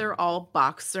surprised that they're all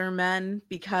boxer men?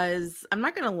 Because I'm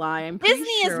not gonna lie, I'm pretty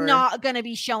Disney is not gonna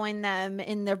be showing them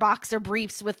in their boxer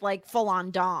briefs with like full on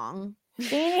dong.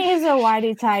 Feeny's a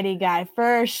whitey tighty guy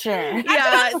for sure. Yeah,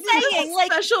 I'm saying,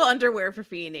 like, special underwear for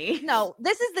Feeny. No,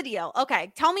 this is the deal.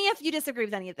 Okay, tell me if you disagree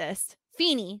with any of this.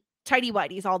 Feeny, tighty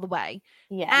whities all the way.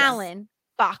 Yeah, Alan,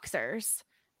 boxers.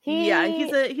 He's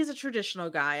a traditional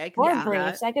guy. I can Or get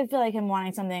briefs. that. I could feel like him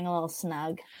wanting something a little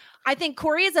snug. I think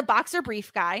Corey is a boxer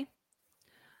brief guy.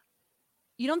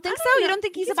 You don't think I so? don't You know. don't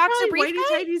think he's a boxer probably brief whitey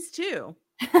guy? tighties too.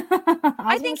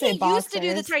 I think he used to do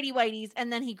the boxers. tighty whities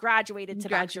and then he graduated to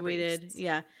boxer briefs.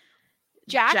 Yeah.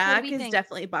 Jack, what do we is think?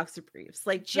 definitely boxer briefs.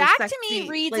 Like Jack the to me sexy,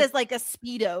 reads as like a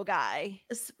Speedo guy.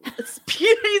 He's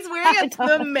wearing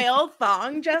the male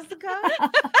thong, Jessica. I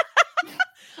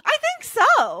think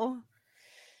so.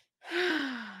 No,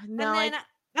 and then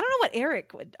I don't know what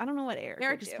Eric would. I don't know what Eric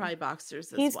Eric would is do. probably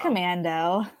boxers as He's well.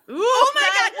 commando. Ooh, Oh my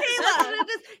God, that's Kayla. what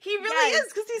it is. He really Yes.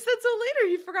 is, because he said so later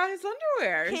he forgot his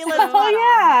underwear. Kayla, So- Oh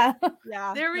yeah.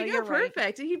 Yeah. there we no, go. you're right.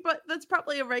 Perfect. But that's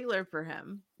probably a regular for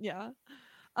him. Yeah.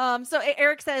 So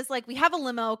Eric says, like, we have a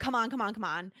limo. Come on.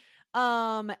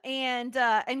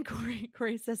 And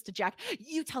Corey says to Jack,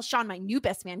 "You tell Sean my new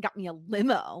best man got me a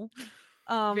limo."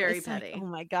 Very it's like, petty. oh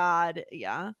my God.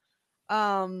 Yeah.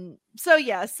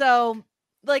 So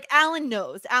like Alan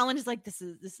knows. Alan is like, this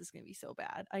is gonna be so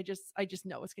bad. I just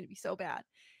know it's gonna be so bad.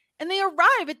 And they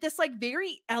arrive at this like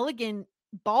very elegant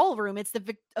ballroom. It's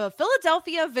the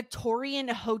Philadelphia Victorian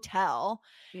Hotel.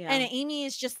 Yeah. And Amy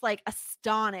is just like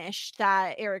astonished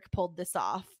that Eric pulled this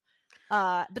off.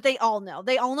 But they all know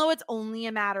it's only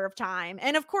a matter of time.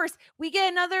 And of course, we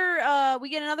get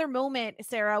another moment,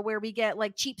 Sarah, where we get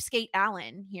like cheapskate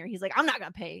Alan here. He's like, "I'm not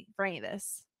gonna pay for any of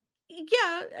this."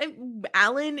 Yeah,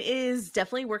 Alan is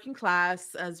definitely working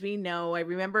class, as we know. I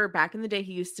remember back in the day,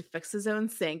 he used to fix his own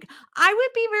sink. I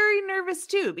would be very nervous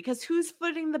too, because who's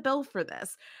footing the bill for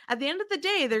this? At the end of the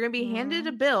day, they're going to be handed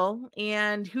a bill,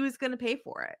 and who's going to pay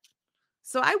for it?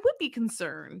 So I would be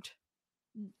concerned.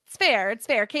 It's fair.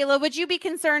 Kayla, would you be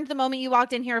concerned the moment you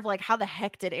walked in here of like, how the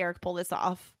heck did Eric pull this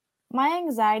off? My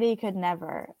anxiety could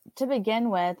never. To begin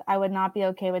with, I would not be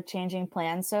okay with changing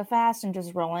plans so fast and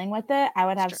just rolling with it. I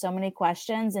would have so many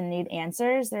questions and need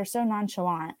answers. They're so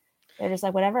nonchalant. They're just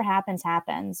like, whatever happens,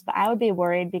 happens. But I would be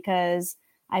worried because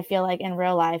I feel like in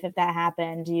real life, if that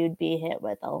happened, you'd be hit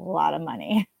with a lot of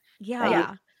money.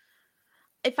 Yeah.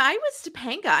 If I was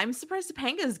Topanga, I'm surprised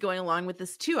Topanga is going along with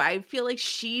this too. I feel like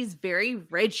she's very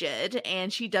rigid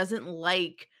and she doesn't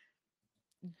like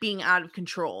being out of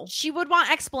control. She would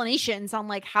want explanations on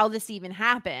like how this even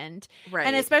happened. Right.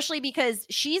 And especially because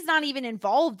she's not even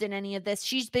involved in any of this.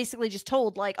 She's basically just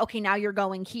told like, okay, now you're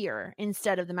going here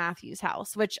instead of the Matthews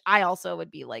house, which I also would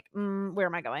be like, where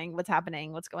am I going? What's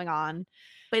happening? What's going on?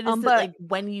 But is it like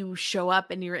when you show up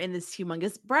and you're in this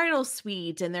humongous bridal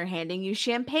suite and they're handing you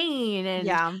champagne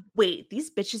and wait,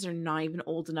 these bitches are not even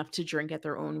old enough to drink at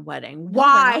their own wedding.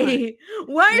 Why?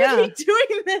 Why are they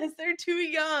doing this? They're too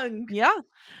young. Yeah.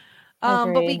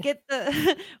 But we get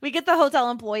the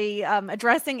hotel employee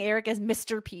addressing Eric as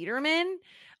Mr. Peterman.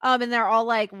 And they're all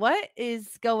like, what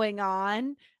is going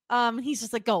on? He's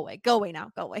just like, go away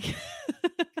now, go away.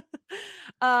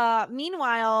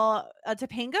 Meanwhile,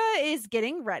 Topanga is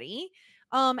getting ready.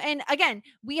 And again,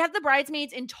 we have the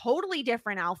bridesmaids in totally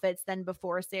different outfits than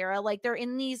before, Sarah. Like they're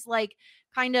in these like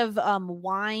kind of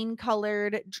wine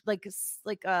colored like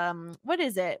what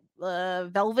is it?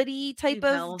 Velvety type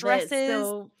of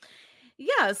dresses.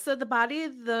 So the body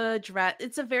of the dress,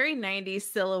 it's a very 90s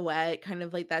silhouette, kind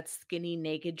of like that skinny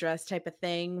naked dress type of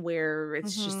thing where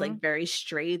it's just like very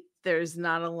straight. There's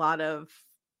not a lot of,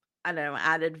 I don't know,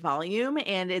 added volume,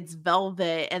 and it's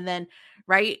velvet. And then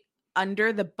right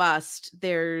under the bust,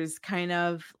 there's kind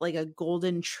of like a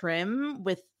golden trim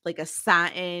with like a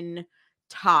satin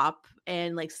top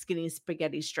and like skinny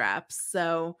spaghetti straps.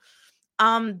 So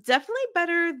definitely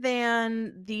better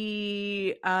than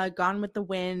the Gone with the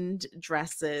Wind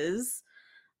dresses.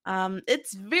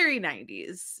 It's very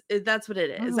 90s. That's what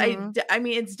it is. I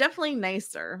mean, it's definitely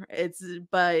nicer. It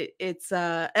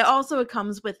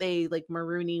comes with a like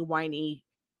maroony, winey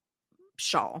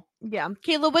shawl. Yeah.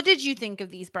 Kayla, what did you think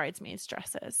of these bridesmaids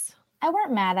dresses? I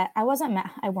wasn't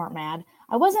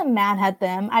mad at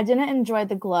them. I didn't enjoy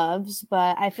the gloves,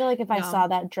 but I feel like if I saw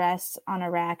that dress on a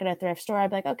rack at a thrift store,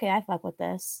 I'd be like, okay, I fuck with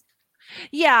this.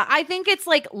 Yeah, I think it's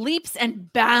like leaps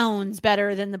and bounds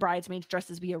better than the bridesmaids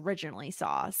dresses we originally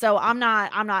saw. So I'm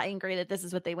not angry that this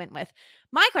is what they went with.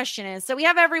 My question is, so we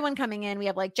have everyone coming in. We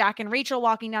have like Jack and Rachel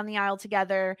walking down the aisle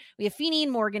together. We have Feeny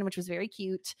and Morgan, which was very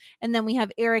cute. And then we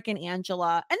have Eric and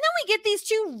Angela. And then we get these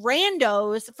two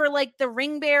randos for like the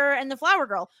ring bearer and the flower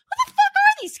girl. Who the fuck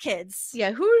are these kids?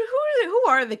 Yeah, who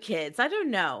are the kids? I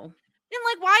don't know. And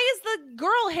like, why is the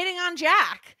girl hitting on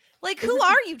Jack? Like, who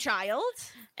are you, child?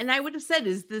 And I would have said,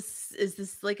 is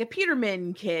this like a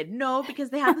Peterman kid? No,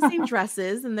 because they have the same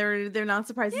dresses and they're not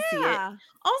surprised to see it.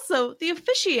 Also, the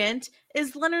officiant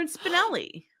is Leonard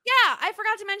Spinelli. Yeah, I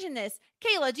forgot to mention this.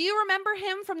 Kayla, do you remember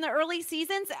him from the early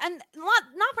seasons? And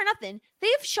not for nothing,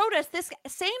 they've showed us this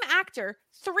same actor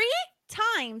 3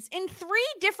 times in 3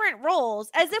 different roles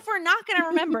as if we're not going to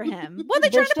remember him. What are they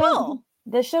trying to pull?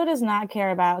 This show does not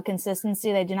care about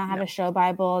consistency. They do not have a show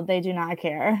Bible. They do not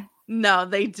care. No,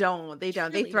 they don't. They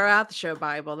throw out the show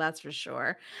Bible. That's for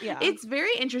sure. Yeah. It's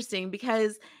very interesting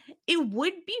because it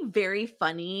would be very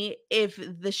funny if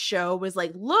the show was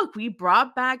like, look, we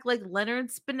brought back like Leonard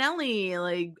Spinelli,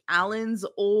 like Alan's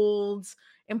old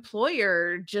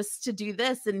employer, just to do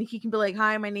this, and he can be like,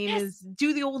 hi, my name is,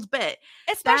 do the old bit,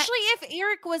 especially if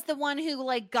Eric was the one who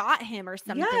like got him or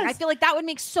something. I feel like that would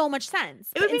make so much sense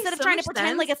instead of trying to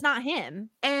pretend like it's not him.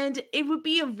 And it would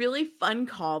be a really fun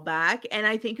callback, and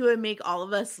I think it would make all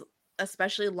of us,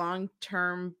 especially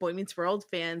long-term Boy Meets World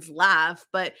fans, laugh.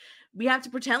 But we have to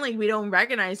pretend like we don't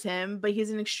recognize him, but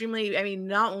he's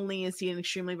not only is he an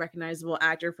extremely recognizable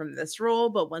actor from this role,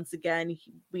 but once again,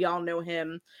 we all know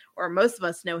him, or most of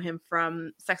us know him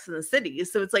from Sex and the City.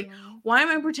 So it's like, why am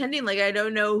I pretending like I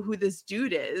don't know who this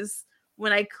dude is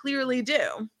when I clearly do?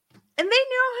 And they know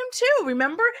him too.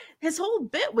 Remember, his whole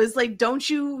bit was like,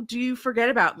 do you forget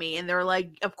about me? And they're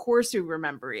like, of course we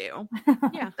remember you.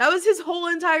 Yeah. That was his whole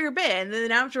entire bit. And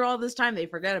then after all this time, they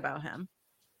forget about him.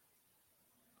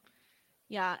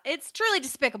 Yeah, it's truly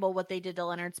despicable what they did to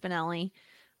Leonard Spinelli.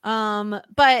 But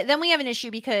then we have an issue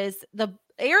because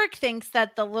Eric thinks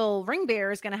that the little ring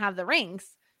bearer is going to have the rings,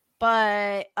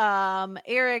 but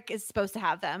Eric is supposed to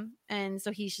have them. And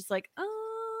so he's just like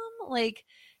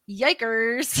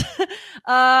yikers.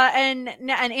 And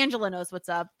Angela knows what's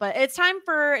up, but it's time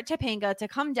for Topanga to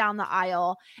come down the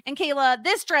aisle. And Kayla,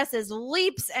 this dress is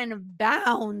leaps and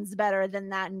bounds better than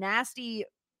that nasty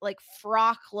like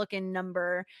frock looking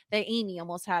number that Amy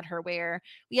almost had her wear.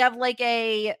 We have like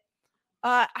a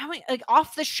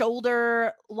off the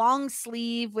shoulder long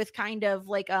sleeve with kind of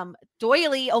like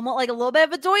doily, almost like a little bit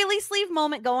of a doily sleeve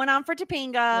moment going on for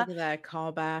Topanga. Look at that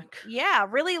callback. Yeah,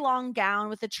 really long gown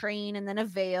with a train and then a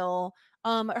veil.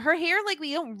 Her hair, like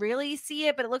we don't really see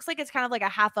it, but it looks like it's kind of like a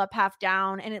half up, half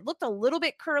down. And it looked a little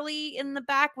bit curly in the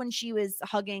back when she was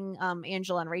hugging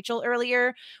Angela and Rachel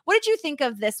earlier. What did you think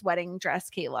of this wedding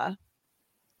dress, Kayla?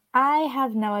 I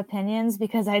have no opinions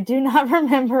because I do not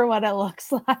remember what it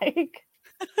looks like.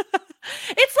 It's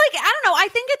like, I don't know. I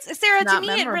think it's, Sarah, to me,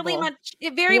 memorable.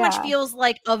 it very much feels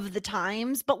like of the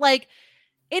times, but like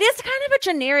it is kind of a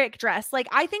generic dress. Like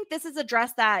I think this is a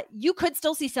dress that you could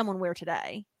still see someone wear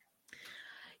today.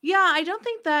 Yeah, I don't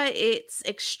think that it's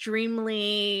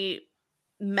extremely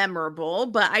memorable,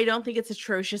 but I don't think it's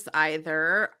atrocious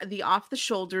either. The off the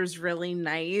shoulder is really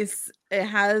nice. It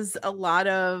has a lot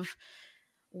of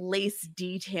lace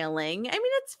detailing. I mean,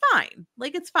 it's fine.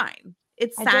 Like, it's fine.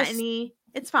 It's I just satiny.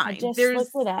 It's I fine. just There's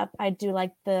looked it up. I do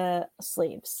like the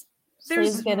sleeves.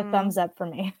 There's- Sleeves get a thumbs up for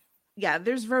me. yeah,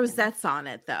 there's rosettes on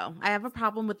it though. I have a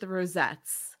problem with the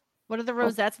rosettes. What are the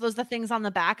rosettes? Those the things on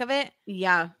the back of it?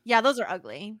 Yeah. Yeah, those are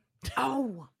ugly.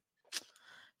 Oh.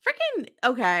 Freaking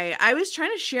okay. I was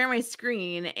trying to share my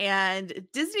screen and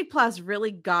Disney Plus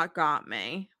really got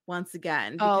me once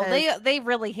again. Oh, because they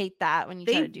really hate that when you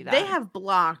try to do that. They have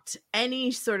blocked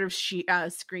any sort of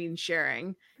screen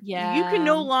sharing. yeah. You can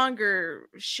no longer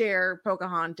share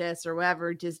Pocahontas or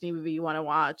whatever Disney movie you want to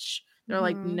watch. They're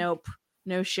like, Mhm. nope,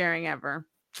 no sharing ever.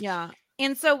 Yeah.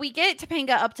 And so we get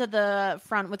Topanga up to the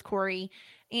front with Corey,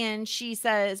 and she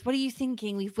says, "What are you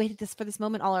thinking? We've waited for this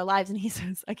moment all our lives." And he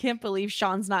says, "I can't believe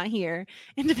Sean's not here."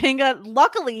 And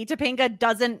luckily, Topanga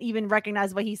doesn't even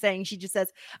recognize what he's saying. She just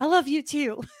says, "I love you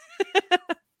too."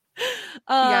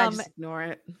 Yeah, just ignore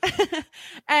it.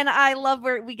 And I love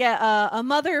where we get a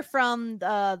mother from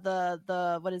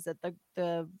the what is it,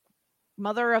 the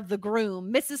mother of the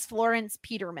groom, Mrs. Florence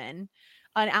Peterman,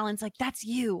 and Alan's like, "That's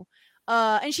you."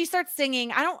 And she starts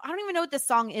singing. I don't even know what this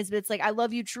song is, but it's like, "I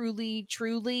love you truly,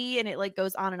 truly," and it like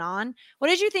goes on and on. What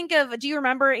did you think of? Do you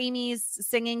remember Amy's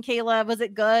singing, Kayla? Was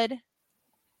it good?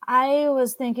 I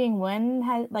was thinking, when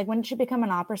did she become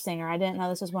an opera singer? I didn't know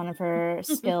this was one of her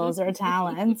skills or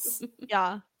talents.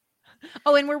 Yeah.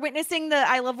 Oh, and we're witnessing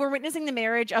the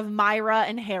marriage of Myra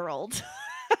and Harold.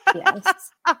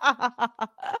 Yes.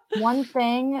 One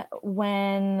thing,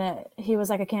 when he was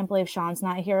like, "I can't believe Sean's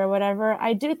not here," or whatever,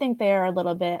 I do think they are a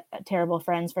little bit terrible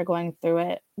friends for going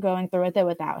through with it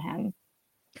without him.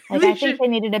 Like, I think they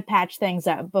needed to patch things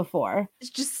up before.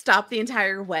 Just stop the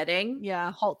entire wedding.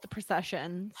 Yeah, halt the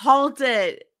procession. Halt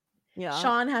it. Yeah.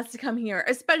 Sean has to come here,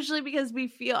 especially because we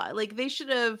feel like they should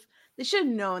have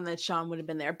known that Sean would have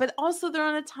been there. But also, they're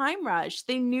on a time rush.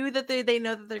 They knew that they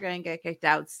know that they're going to get kicked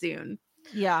out soon.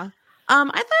 Yeah. I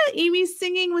thought Amy's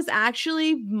singing was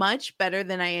actually much better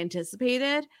than I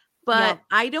anticipated, but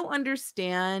I don't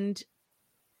understand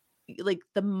like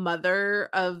the mother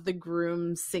of the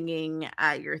groom singing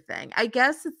at your thing. I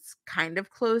guess it's kind of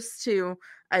close to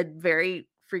a very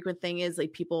frequent thing is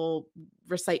like people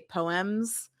recite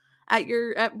poems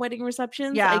at wedding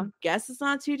receptions. Yeah. I guess it's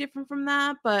not too different from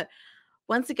that, but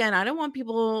once again, I don't want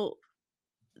people.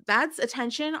 That's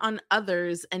attention on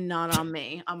others and not on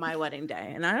me on my wedding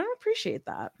day. And I don't appreciate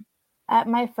that. At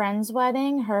my friend's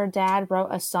wedding, her dad wrote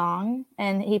a song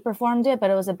and he performed it, but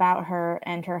it was about her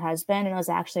and her husband, and it was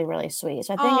actually really sweet.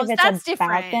 So I think if that's it's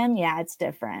about different. them, yeah, it's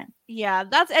different. Yeah,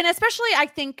 and especially I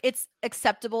think it's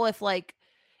acceptable if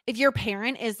your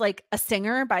parent is like a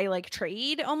singer by like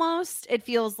trade almost. It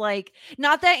feels like,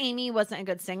 not that Amy wasn't a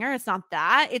good singer, it's not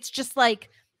that. It's just like,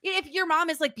 if your mom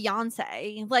is like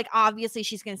Beyonce, like obviously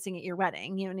she's going to sing at your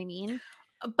wedding, you know what I mean?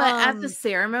 But at the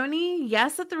ceremony,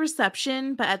 yes, at the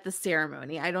reception, but at the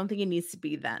ceremony, I don't think it needs to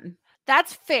be then.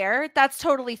 That's fair. That's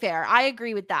totally fair. I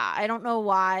agree with that. I don't know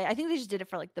why. I think they just did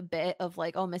it for like the bit of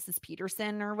like, oh, Mrs.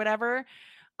 Peterson or whatever.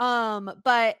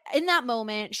 But in that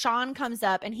moment, Sean comes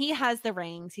up and he has the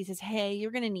rings. He says, "Hey,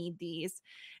 you're going to need these."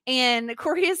 And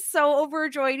Corey is so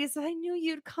overjoyed. He says, "I knew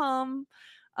you'd come."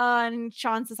 And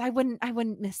Sean says, I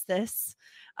wouldn't miss this.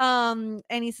 And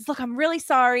he says, "Look, I'm really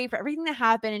sorry for everything that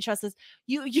happened." And Sean says,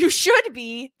 you should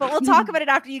be, but we'll talk about it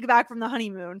after you get back from the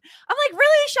honeymoon. I'm like,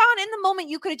 really, Sean? In the moment,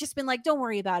 you could have just been like, "Don't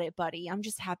worry about it, buddy. I'm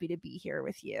just happy to be here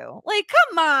with you." Like,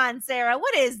 come on, Sarah.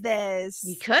 What is this?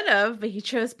 He could have, but he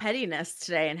chose pettiness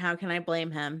today. And how can I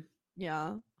blame him?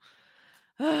 Yeah.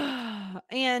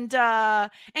 And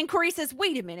Corey says,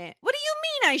 "Wait a minute. What do you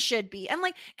mean I should be?" And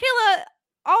like, Kayla,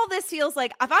 all this feels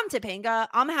like, if I'm Topanga,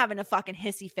 I'm having a fucking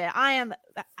hissy fit. I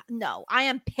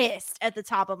am pissed at the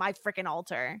top of my freaking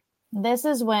altar. This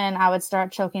is when I would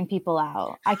start choking people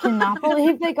out. I cannot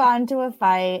believe they got into a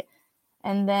fight.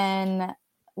 And then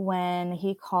when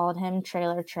he called him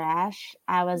trailer trash,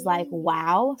 I was like,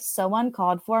 wow, so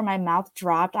uncalled for. My mouth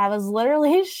dropped. I was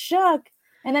literally shook.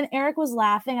 And then Eric was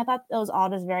laughing. I thought it was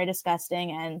all just very disgusting,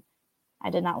 and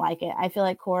I did not like it. I feel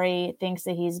like Corey thinks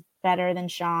that he's better than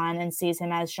Sean and sees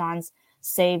him as Sean's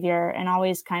savior, and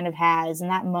always kind of has. And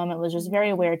that moment was just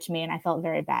very weird to me, and I felt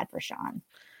very bad for Sean.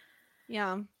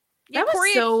 Yeah. That was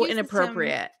Corey so accuses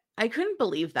inappropriate. I couldn't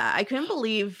believe that. I couldn't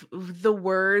believe the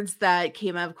words that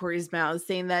came out of Corey's mouth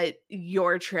saying that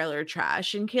you're trailer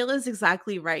trash. And Kayla's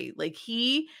exactly right. Like,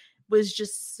 he was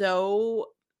just so...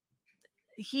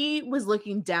 he was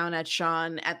looking down at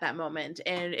Sean at that moment,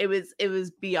 and it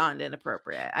was beyond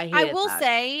inappropriate. I I will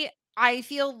say, I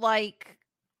feel like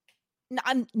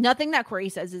nothing that Corey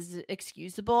says is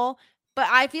excusable, but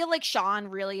I feel like Sean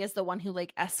really is the one who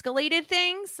like escalated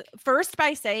things first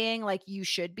by saying like you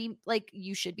should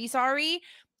be sorry,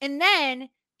 and then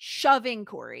shoving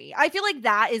Corey. I feel like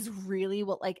that is really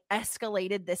what like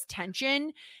escalated this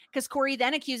tension, because Corey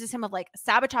then accuses him of like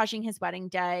sabotaging his wedding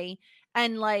day,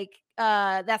 and like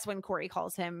that's when Corey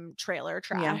calls him trailer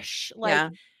trash.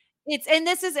 It's, and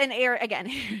this is an air again.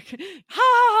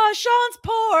 Ha, Sean's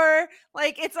poor.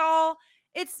 Like it's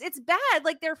bad.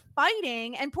 Like they're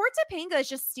fighting, and poor Topanga is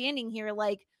just standing here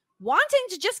like wanting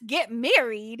to just get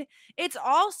married. It's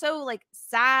all so like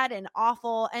sad and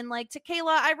awful. And like to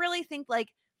Kayla, I really think like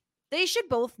they should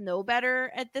both know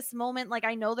better at this moment. Like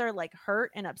I know they're like hurt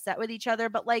and upset with each other,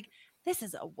 but like this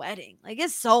is a wedding. Like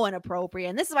it's so inappropriate.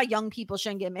 And this is why young people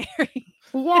shouldn't get married.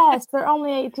 Yes, they're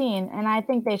only 18, and I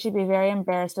think they should be very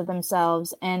embarrassed of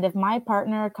themselves. And if my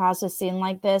partner caused a scene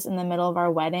like this in the middle of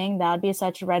our wedding, that would be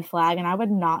such a red flag, and I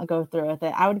would not go through with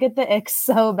it. I would get the ick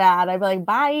so bad. I'd be like,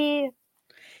 bye.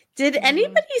 Did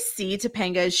anybody see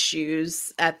Topanga's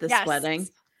shoes at this wedding?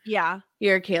 Yeah.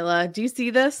 Here, Kayla, do you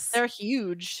see this? They're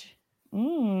huge.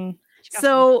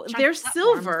 So they're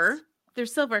silver. They're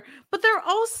silver, but they're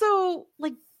also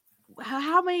like,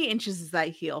 how many inches is that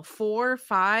heel? 4,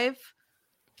 5?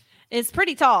 It's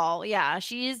pretty tall. Yeah,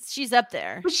 she's up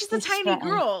there. But she's a tiny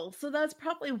girl, so that's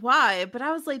probably why. But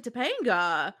I was like,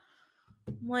 Topanga,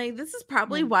 like this is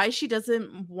probably why she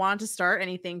doesn't want to start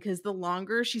anything, because the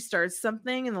longer she starts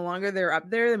something and the longer they're up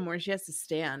there, the more she has to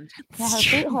stand. Yeah, her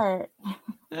feet hurt.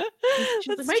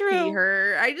 She's like, my feet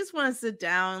hurt. I just want to sit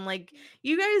down. Like,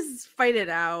 you guys fight it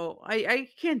out. I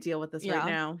can't deal with this right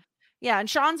now. Yeah, and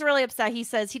Sean's really upset. He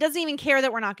says he doesn't even care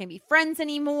that we're not going to be friends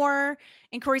anymore.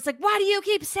 And Corey's like, why do you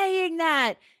keep saying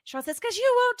that? Sean says, because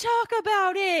you won't talk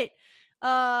about it.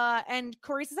 And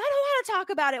Corey says, I don't want to talk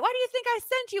about it. Why do you think I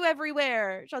sent you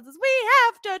everywhere? Sean says, we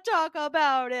have to talk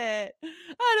about it.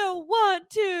 I don't want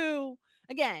to.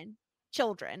 Again,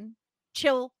 children.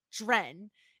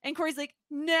 And Corey's like,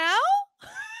 now?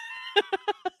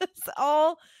 It's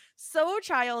all so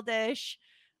childish.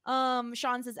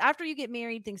 Sean says, after you get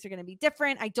married, things are going to be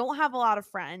different. I don't have a lot of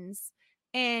friends.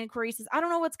 And Corey says, I don't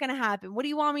know what's going to happen. What do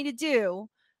you want me to do?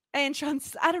 And Sean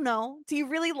says, I don't know. Do you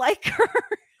really like her?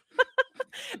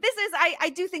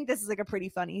 I do think this is like a pretty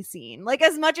funny scene. Like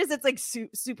as much as it's like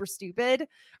super stupid.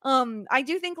 I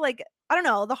do think like, I don't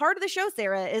know, the heart of the show,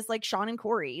 Sarah, is like Sean and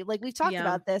Corey. Like we've talked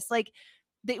about this, like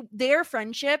their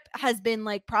friendship has been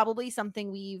like probably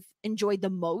something we've enjoyed the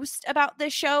most about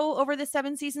this show over the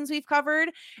 7 seasons we've covered,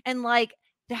 and like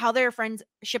how their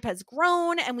friendship has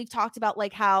grown. And we've talked about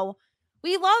like how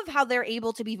we love how they're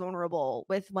able to be vulnerable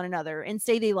with one another and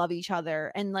say they love each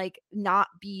other and like not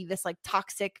be this like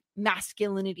toxic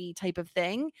masculinity type of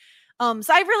thing. So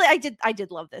I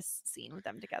did love this scene with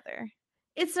them together.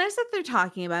 It's nice that they're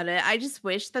talking about it. I just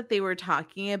wish that they were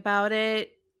talking about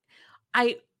it.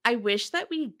 I wish that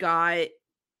we got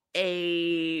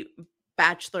a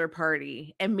bachelor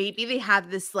party and maybe they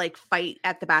had this like fight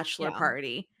at the bachelor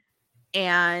party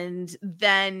and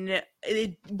then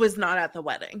it was not at the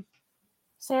wedding.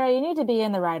 Sarah, you need to be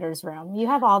in the writer's room. You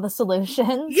have all the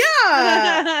solutions. Yeah.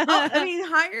 I mean,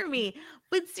 hire me.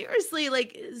 But seriously,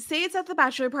 like, say it's at the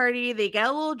bachelor party, they get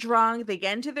a little drunk, they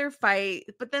get into their fight,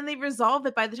 but then they resolve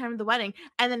it by the time of the wedding.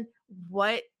 And then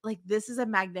what? Like, this is a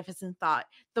magnificent thought.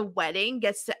 The wedding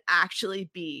gets to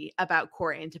actually be about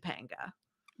Corey and Topanga.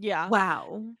 Yeah.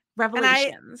 Wow.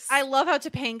 Revelations. And I love how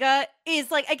Topanga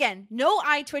is like, again, no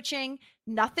eye twitching,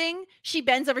 nothing. She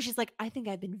bends over. She's like, I think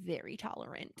I've been very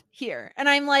tolerant here. And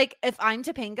I'm like, if I'm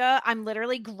Topanga, I'm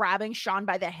literally grabbing Sean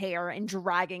by the hair and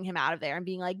dragging him out of there and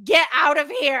being like, get out of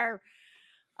here.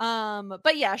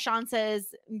 But yeah, Sean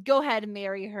says, go ahead and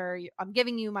marry her. I'm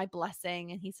giving you my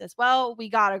blessing. And he says, well, we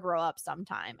got to grow up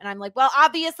sometime. And I'm like, well,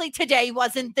 obviously today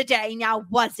wasn't the day. Now,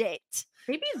 was it?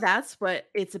 Maybe that's what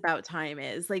It's About Time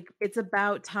is. Like, it's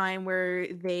about time where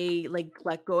they like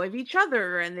let go of each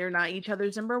other and they're not each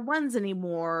other's number ones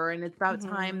anymore. And it's about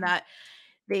time that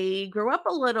they grow up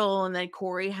a little and then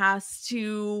Corey has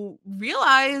to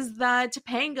realize that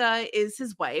Topanga is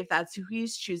his wife. That's who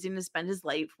he's choosing to spend his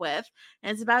life with.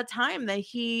 And it's about time that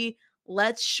he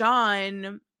lets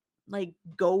Sean like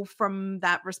go from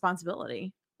that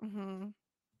responsibility.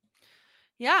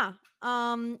 Yeah.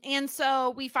 And so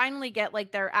we finally get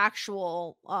like their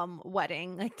actual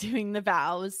wedding, like doing the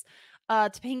vows.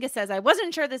 Topanga says, I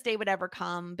wasn't sure this day would ever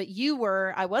come, but you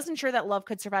were. I wasn't sure that love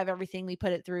could survive everything we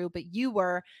put it through, but you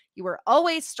were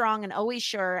always strong and always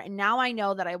sure. And now I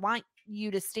know that I want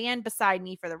you to stand beside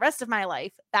me for the rest of my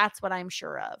life. That's what I'm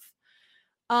sure of.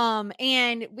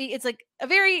 And it's like a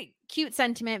very cute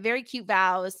sentiment, very cute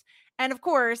vows. And of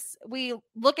course, we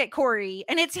look at Corey,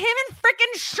 and it's him and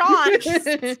freaking Sean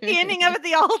standing up at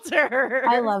the altar.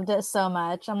 I loved it so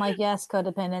much. I'm like, yes,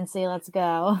 codependency, let's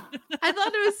go. I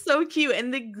thought it was so cute,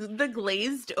 and the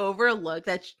glazed over look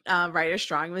that Ryder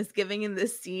Strong was giving in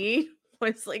this scene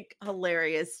was like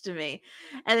hilarious to me.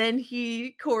 And then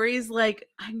Corey's like,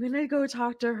 I'm gonna go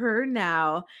talk to her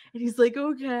now, and he's like,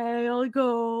 okay, I'll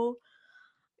go.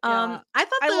 Yeah.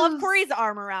 I love Corey's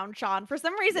arm around Sean. For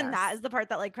some reason, Yes. that is the part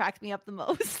that like cracks me up the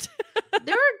most.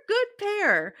 They're a good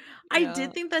pair. I Yeah.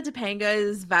 did think that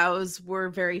Topanga's vows were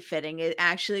very fitting. It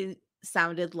actually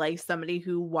sounded like somebody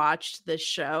who watched the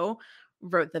show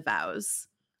wrote the vows.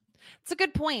 It's a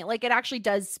good point. Like it actually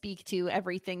does speak to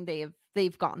everything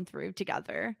they've gone through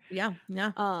together. Yeah.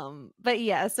 But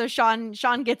yeah, so Sean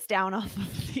gets down off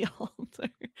of the altar.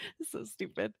 So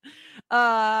stupid.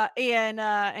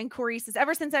 And Corey says,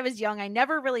 ever since I was young, I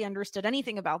never really understood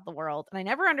anything about the world, and I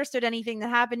never understood anything that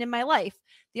happened in my life.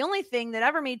 The only thing that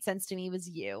ever made sense to me was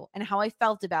you and how I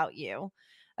felt about you.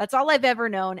 That's all I've ever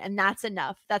known, and that's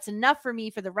enough. That's enough for me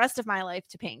for the rest of my life,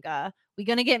 Topanga. We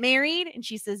gonna get married? And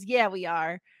she says, yeah, we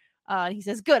are. He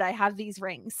says, good, I have these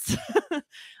rings.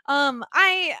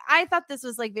 I thought this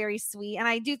was like very sweet. And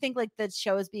I do think like the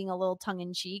show is being a little tongue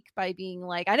in cheek by being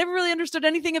like, I never really understood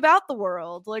anything about the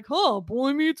world. Like, oh,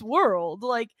 boy meets world.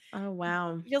 Like, Oh,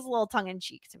 wow. it feels a little tongue in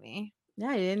cheek to me.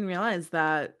 Yeah, I didn't realize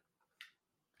that.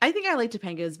 I think I like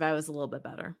Topanga's vows a little bit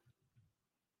better.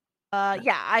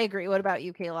 Yeah, I agree. What about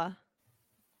you, Kayla?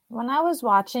 When I was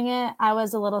watching it, I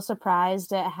was a little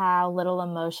surprised at how little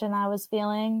emotion I was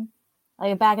feeling.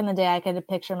 Like back in the day, I could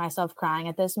picture myself crying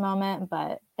at this moment,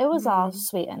 but it was all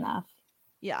sweet enough.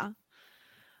 Yeah.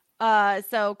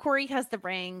 So Corey has the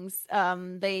rings.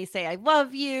 They say, I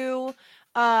love you.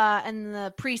 And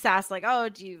the priest asks, like, oh,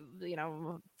 do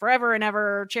you forever and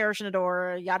ever cherish and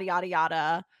adore, yada, yada,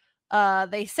 yada.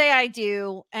 They say I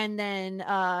do. And then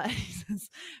he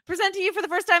says, present to you for the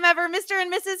first time ever, Mr.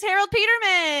 and Mrs. Harold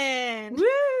Peterman.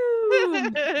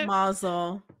 Woo!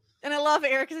 Mazel. And I love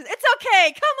Eric. Says, it's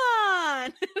okay. Come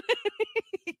on.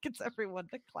 He gets everyone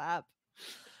to clap.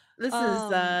 This is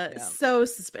Yeah. so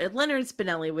suspicious. Leonard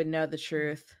Spinelli would know the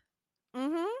truth.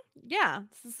 Yeah,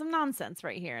 this is some nonsense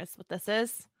right here. Is what this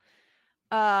is.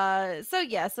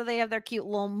 So they have their cute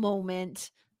little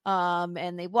moment.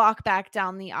 And they walk back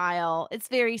down the aisle. It's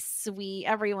very sweet.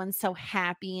 Everyone's so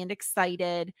happy and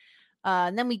excited.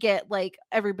 And then we get like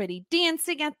everybody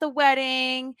dancing at the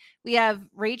wedding. We have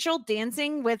Rachel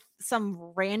dancing with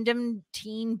some random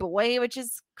teen boy, which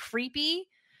is creepy.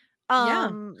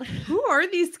 Who are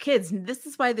these kids? This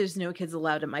is why there's no kids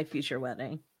allowed at my future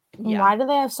wedding. Yeah. Why do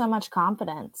they have so much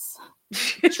confidence?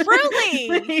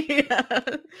 Truly.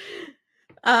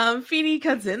 Yeah. Feeny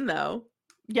cuts in though.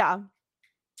 Yeah.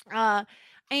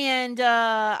 And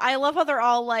I love how they're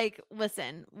all like,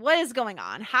 listen, what is going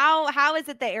on? How is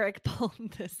it that Eric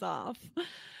pulled this off?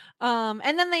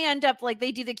 And then they end up like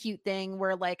they do the cute thing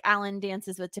where like Alan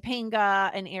dances with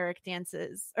Topanga and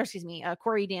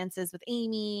Corey dances with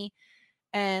Amy.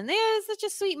 And there's such a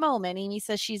sweet moment. Amy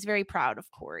says she's very proud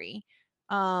of Corey.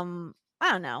 I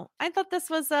don't know. I thought this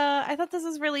was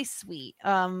really sweet.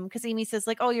 Because Amy says,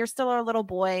 like, oh, you're still our little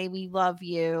boy. We love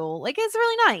you. Like, it's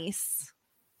really nice.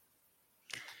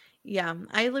 Yeah,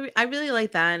 I really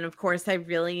like that. And of course, I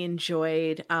really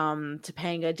enjoyed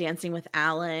Topanga dancing with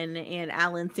Alan and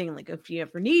Alan saying, like, if you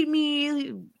ever need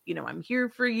me, I'm here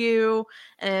for you.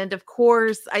 And of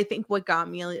course, I think what got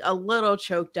me a little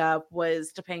choked up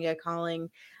was Topanga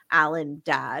calling Alan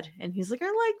dad. And he's like, I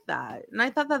like that. And I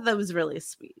thought that was really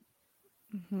sweet.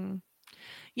 Mm-hmm.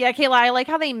 Yeah, Kayla, I like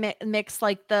how they mix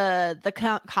like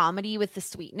the comedy with the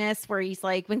sweetness where he's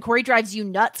like, when Corey drives you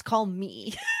nuts, call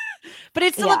me. But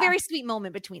it's still a very sweet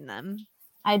moment between them.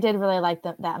 I did really like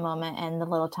that moment and the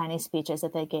little tiny speeches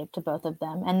that they gave to both of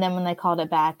them. And then when they called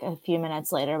it back a few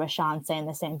minutes later with Sean saying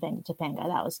the same thing to Topanga,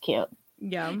 that was cute.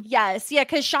 Yeah. Yes. Yeah.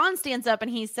 Because Sean stands up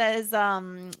and he says,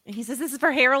 this is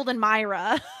for Harold and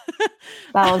Myra.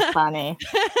 That was funny.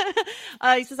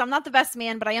 He says, I'm not the best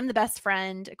man, but I am the best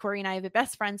friend. Corey and I have been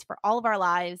best friends for all of our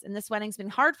lives. And this wedding's been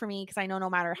hard for me because I know no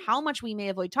matter how much we may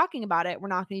avoid talking about it, we're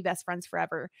not going to be best friends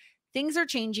forever. Things are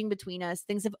changing between us.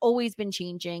 Things have always been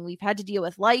changing. We've had to deal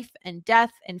with life and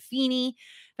death and Feeny,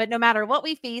 but no matter what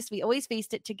we faced, we always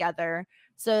faced it together.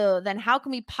 So then how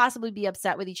can we possibly be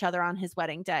upset with each other on his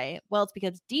wedding day? Well, it's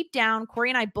because deep down,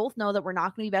 Corey and I both know that we're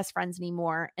not going to be best friends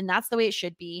anymore. And that's the way it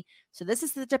should be. So this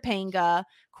is the Topanga,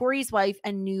 Corey's wife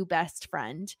and new best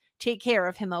friend. Take care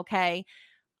of him, okay?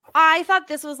 I thought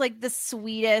this was like the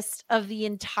sweetest of the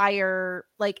entire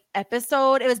like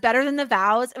episode. It was better than the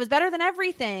vows. It was better than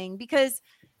everything because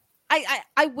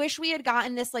I wish we had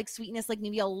gotten this like sweetness like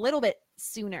maybe a little bit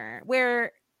sooner.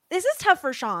 Where this is tough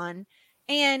for Sean.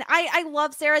 And I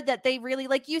love, Sarah, that they really,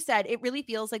 like you said, it really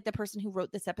feels like the person who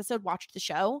wrote this episode watched the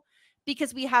show,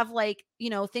 because we have like, you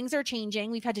know, things are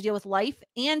changing. We've had to deal with life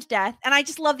and death. And I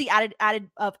just love the added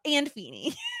of and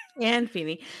Feeney. And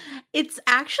Feeney. It's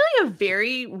actually a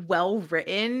very well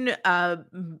written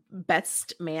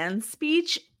best man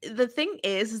speech. The thing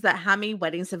is that how many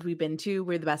weddings have we been to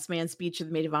where the best man speech or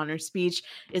the maid of honor speech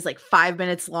is like 5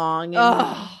 minutes long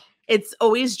and it's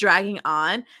always dragging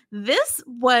on. This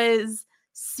was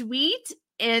sweet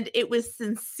and it was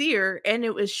sincere and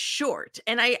it was short.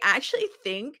 And I actually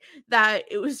think that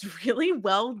it was really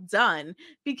well done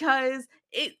because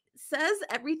it says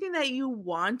everything that you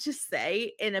want to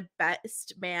say in a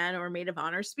best man or maid of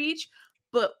honor speech,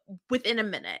 but within a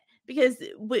minute. Because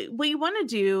what you want to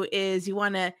do is you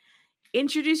want to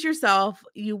introduce yourself,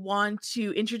 you want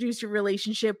to introduce your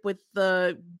relationship with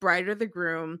the bride or the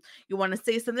groom, you want to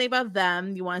say something about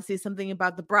them, you want to say something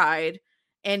about the bride,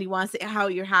 and you want to say how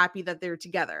you're happy that they're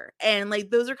together. And like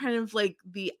those are kind of like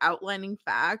the outlining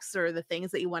facts or the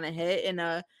things that you want to hit in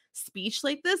a speech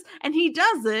like this. And he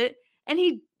does it, and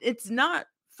it's not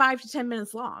 5 to 10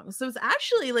 minutes long. So it's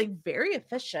actually like very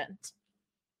efficient.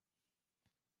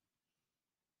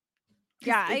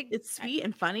 Yeah, it's sweet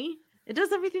and funny. It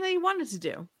does everything that you want it to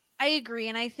do. I agree.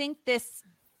 And I think this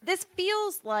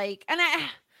feels like, and I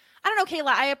don't know,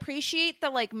 Kayla, I appreciate the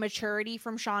like maturity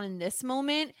from Sean in this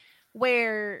moment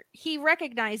where he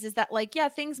recognizes that like, yeah,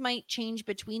 things might change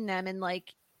between them. And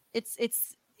like, it's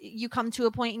you come to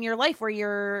a point in your life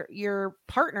where your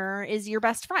partner is your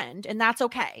best friend, and that's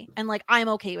okay. And like, I'm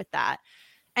okay with that.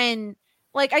 And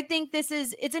like, I think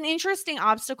it's an interesting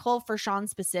obstacle for Sean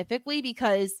specifically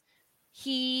because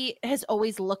he has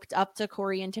always looked up to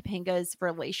Corey and Topanga's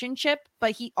relationship,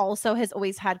 but he also has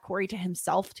always had Corey to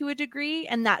himself to a degree,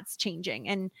 and that's changing.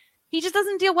 And he just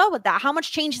doesn't deal well with that. How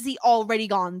much change has he already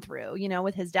gone through, you know,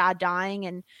 with his dad dying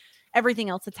and everything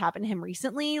else that's happened to him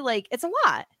recently? Like, it's a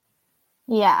lot.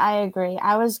 Yeah, I agree.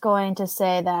 I was going to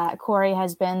say that Corey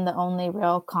has been the only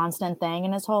real constant thing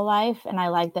in his whole life. And I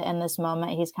like that in this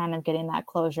moment, he's kind of getting that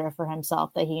closure for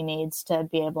himself that he needs to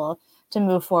be able to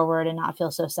move forward and not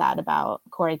feel so sad about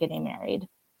Corey getting married.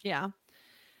 Yeah.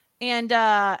 And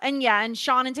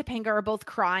Sean and Topanga are both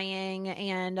crying,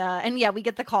 and yeah, we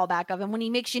get the callback of him when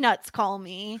he makes you nuts, call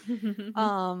me.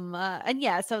 And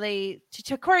yeah, so they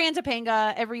to Corey and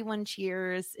Topanga, everyone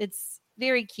cheers. It's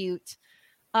very cute.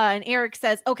 And Eric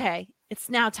says, okay, it's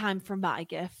now time for my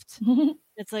gift.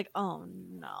 It's like, oh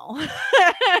no,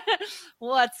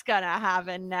 what's gonna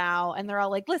happen now? And they're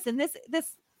all like, listen, this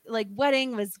like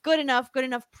wedding was good enough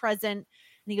present. And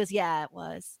he goes, yeah, it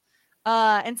was.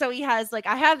 And so he has like,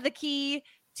 I have the key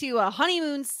to a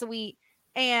honeymoon suite.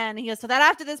 And he goes, so that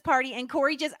after this party, and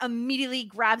Corey just immediately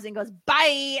grabs it and goes,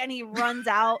 bye. And he runs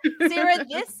out. Sarah,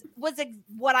 this was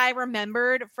what I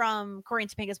remembered from Corey and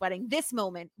Topanga's wedding. This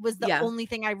moment was the only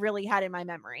thing I really had in my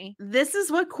memory. This is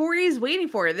what Corey's waiting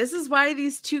for. This is why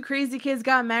these two crazy kids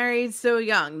got married so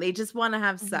young. They just want to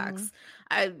have sex.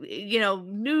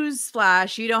 News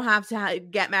flash, you don't have to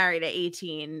get married at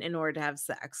 18 in order to have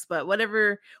sex, but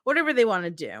whatever they want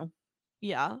to do.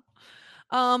 Yeah.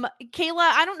 Kayla,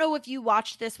 I don't know if you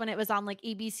watched this when it was on like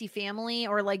ABC Family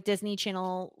or like Disney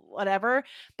Channel, whatever,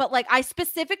 but like I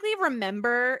specifically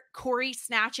remember Corey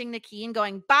snatching the key and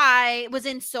going bye. It was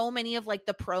in so many of like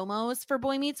the promos for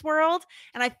Boy Meets World.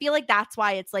 And I feel like that's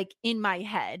why it's like in my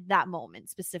head, that moment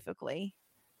specifically.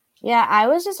 Yeah, I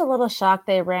was just a little shocked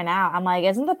they ran out. I'm like,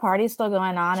 isn't the party still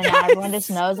going on? And now everyone just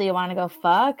knows that you want to go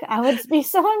fuck? I would be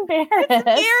so embarrassed. It's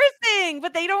embarrassing,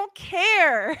 but they don't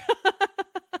care.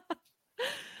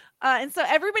 And so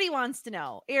everybody wants to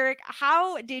know, Eric,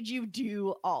 how did you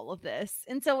do all of this?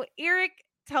 And so Eric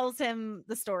tells him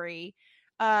the story.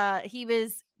 He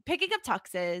was picking up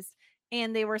tuxes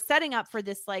and they were setting up for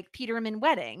this like Peterman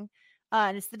wedding.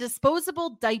 And it's the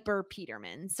disposable diaper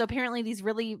Peterman. So apparently these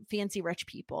really fancy rich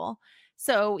people.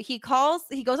 So he goes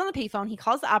on the payphone, he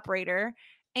calls the operator,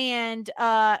 and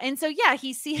so yeah,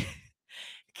 he sees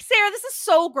Sarah, this is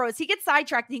so gross. He gets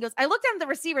sidetracked and he goes, I looked down at the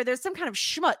receiver. There's some kind of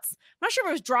schmutz. I'm not sure if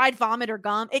it was dried vomit or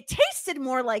gum. It tasted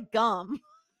more like gum.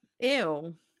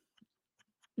 Ew.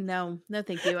 No,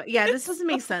 thank you. Yeah, this doesn't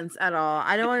make sense at all.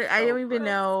 I don't even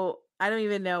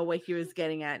know what he was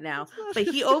getting at now. But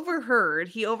he overheard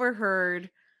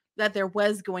that there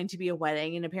was going to be a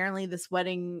wedding, and apparently this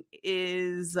wedding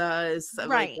is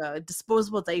like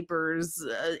disposable diapers,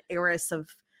 heiress of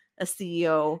a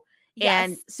CEO.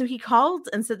 And Yes. so he called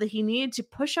and said that he needed to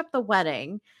push up the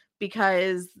wedding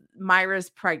because Myra's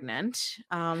pregnant.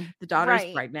 The daughter's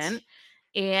Right. pregnant.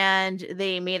 And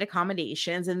they made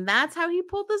accommodations. And that's how he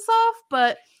pulled this off.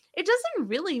 But it doesn't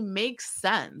really make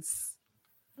sense.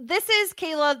 This is,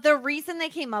 Kayla, the reason they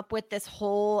came up with this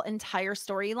whole entire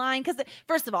storyline. Because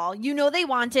first of all, they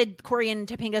wanted Corey and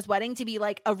Topanga's wedding to be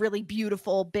like a really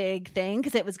beautiful, big thing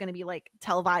because it was going to be like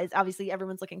televised. Obviously,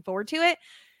 everyone's looking forward to it.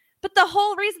 But the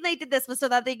whole reason they did this was so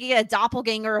that they could get a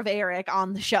doppelganger of Eric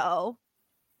on the show.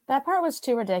 That part was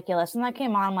too ridiculous. And that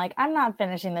came on like, I'm not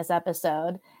finishing this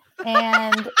episode.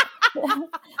 And the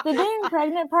being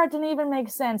pregnant part didn't even make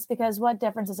sense because what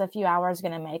difference is a few hours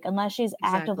going to make unless she's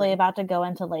actively about to go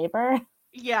into labor?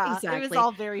 Yeah, Exactly. It was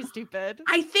all very stupid.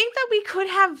 I think that we could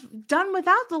have done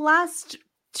without the last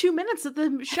 2 minutes of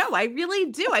the show. I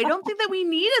really do. I don't think that we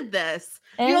needed this.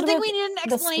 You don't And think with we need an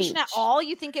the explanation at speech. all?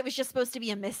 You think it was just supposed to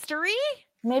be a mystery?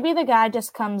 Maybe the guy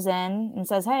just comes in and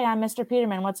says, "Hey, I'm Mr.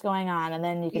 Peterman. What's going on?" And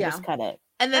then you can just cut it.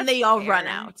 And then That's they all run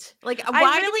fair. out. Like, I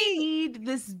why do really- we need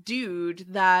this dude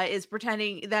that is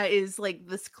pretending that is like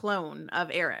this clone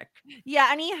of Eric? Yeah,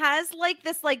 and he has like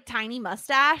this like tiny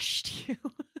mustache too.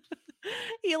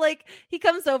 He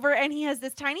comes over and he has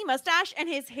this tiny mustache and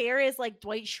his hair is like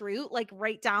Dwight Schrute, like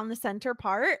right down the center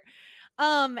part.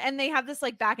 And they have this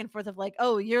like back and forth of like,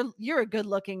 oh, you're a good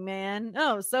looking man.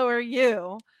 Oh, so are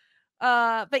you.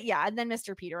 But yeah, and then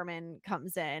Mr. Peterman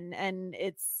comes in and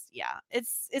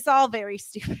it's all very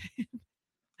stupid.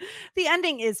 The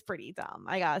ending is pretty dumb,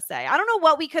 I gotta say. I don't know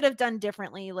what we could have done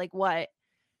differently, like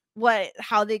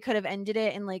how they could have ended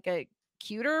it in like a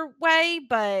cuter way,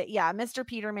 but yeah, Mr.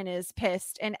 Peterman is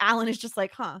pissed and Alan is just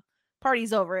like,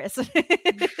 party's over, isn't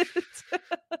it?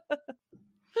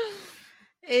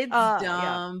 It's Yeah.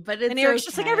 dumb, but it's And Eric's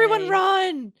just like, everyone okay.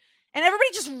 run. And everybody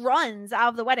just runs out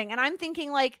of the wedding. And I'm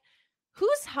thinking like,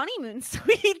 whose honeymoon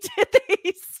suite did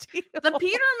they steal? The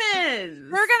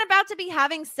Petermans. They're about to be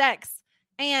having sex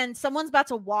and someone's about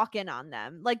to walk in on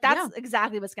them. Like that's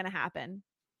exactly what's going to happen.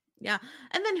 Yeah.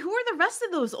 And then who are the rest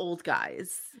of those old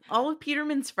guys? All of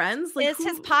Peterman's friends? Like It's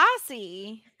his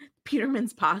posse.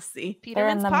 Peterman's posse.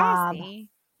 Peterman's the mob. posse.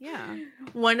 Yeah.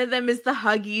 One of them is the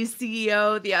Huggy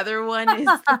CEO. The other one is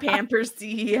the Pampers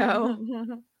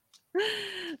CEO.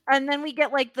 And then we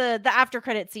get like the after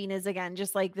credit scene is again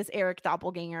just like this Eric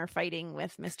doppelganger fighting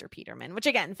with Mr. Peterman, which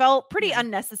again felt pretty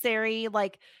unnecessary.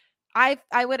 Like I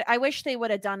wish they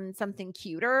would have done something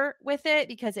cuter with it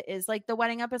because it is like the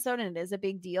wedding episode and it is a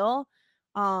big deal.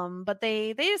 But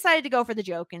they decided to go for the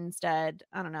joke instead.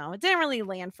 I don't know. It didn't really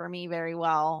land for me very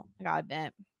well, I gotta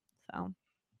admit. So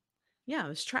Yeah, it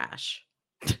was trash.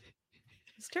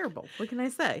 It's terrible. What can I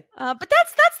say? but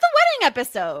that's the wedding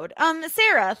episode.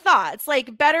 Sarah, thoughts?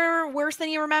 Like better, worse than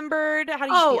you remembered? How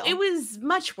do you feel? It was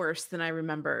much worse than I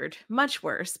remembered. Much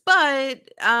worse. But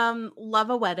love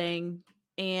a wedding.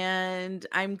 And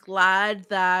I'm glad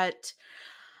that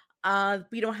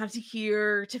we don't have to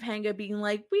hear Topanga being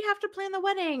like, we have to plan the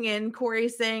wedding, and Corey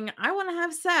saying, I want to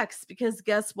have sex, because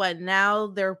guess what? Now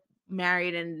they're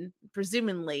married and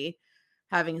presumably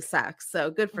having sex. So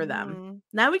good for them.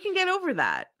 Now we can get over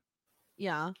that.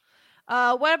 Yeah.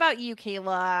 What about you,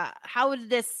 Kayla? How would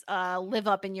this live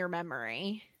up in your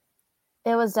memory?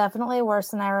 It was definitely worse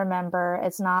than I remember.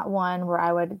 It's not one where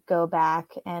I would go back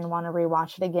and want to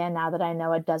rewatch it again now that I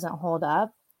know it doesn't hold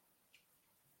up.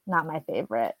 Not my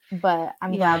favorite, but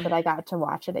I'm glad that I got to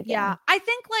watch it again. Yeah, I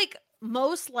think like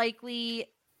most likely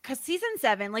because season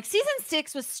 7, like season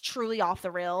 6 was truly off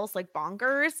the rails, like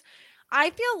bonkers.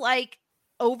 I feel like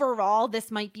overall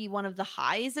this might be one of the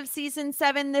highs of season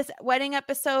 7, this wedding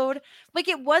episode. Like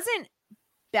it wasn't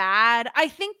bad. I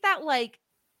think that like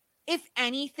if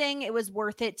anything, it was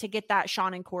worth it to get that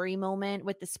Sean and Corey moment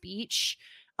with the speech.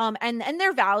 And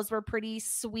their vows were pretty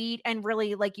sweet and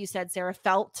really, like you said, Sarah,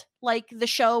 felt like the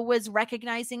show was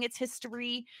recognizing its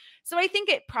history. So I think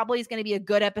it probably is going to be a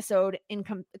good episode in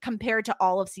compared to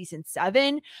all of season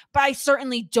 7. But I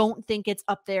certainly don't think it's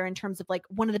up there in terms of like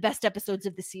one of the best episodes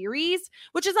of the series,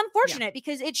 which is unfortunate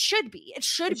because it should be. It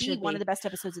should be one of the best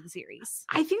episodes of the series.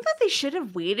 I think that they should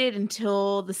have waited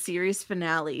until the series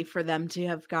finale for them to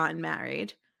have gotten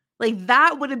married. Like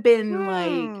that would have been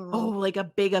like a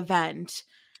big event.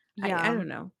 Yeah. I don't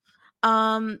know.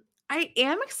 I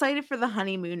am excited for the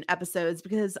honeymoon episodes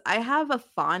because I have a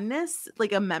fondness,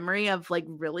 like a memory of like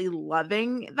really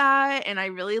loving that. And I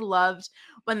really loved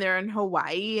when they're in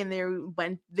Hawaii and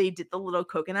when they did the little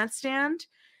coconut stand.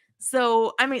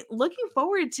 So I mean, looking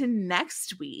forward to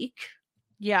next week.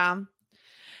 Yeah.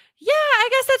 Yeah, I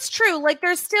guess that's true. Like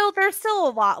there's still a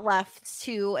lot left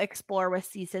to explore with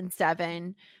season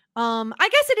 7. I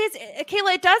guess it is,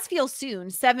 Kayla, it does feel soon.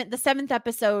 The seventh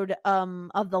episode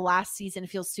of the last season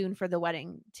feels soon for the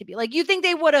wedding to be. Like, you think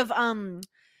they would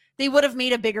have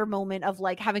made a bigger moment of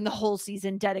like having the whole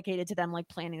season dedicated to them like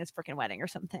planning this freaking wedding or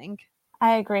something.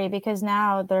 I agree, because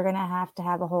now they're going to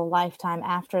have a whole lifetime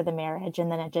after the marriage,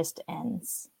 and then it just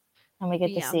ends. And we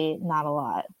get to see not a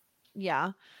lot.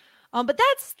 Yeah. But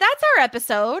that's our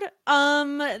episode.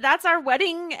 That's our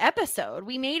wedding episode.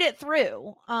 We made it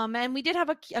through. And we did have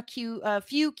a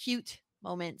few cute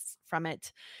moments from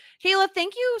it. Kayla,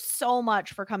 thank you so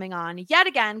much for coming on yet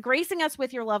again, gracing us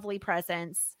with your lovely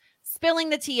presence, spilling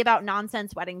the tea about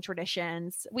nonsense wedding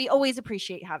traditions. We always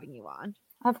appreciate having you on.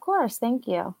 Of course. Thank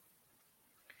you.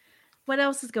 What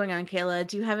else is going on, Kayla?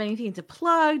 Do you have anything to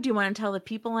plug? Do you want to tell the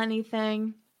people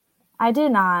anything? I do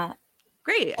not.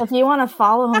 Great. If you want to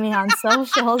follow me on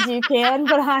socials, you can,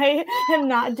 but I am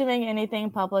not doing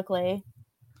anything publicly.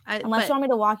 Unless you want me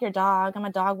to walk your dog. I'm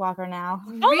a dog walker now.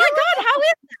 Oh my God, how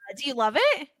is that? Do you love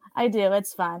it? I do.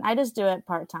 It's fun. I just do it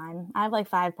part-time. I have like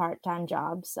 5 part-time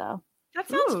jobs, so. That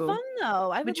sounds fun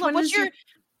though. I would love.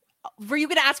 Were you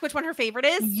going to ask which one her favorite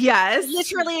is? Yes.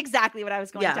 Literally exactly what I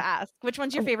was going to ask. Which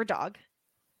one's your favorite dog?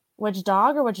 Which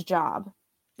dog or which job?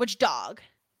 Which dog?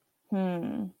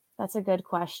 That's a good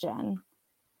question.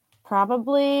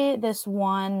 Probably this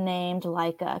one named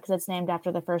Laika, because it's named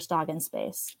after the first dog in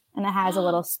space. And it has a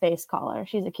little space collar.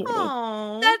 She's a cutie.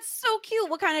 Oh, that's so cute.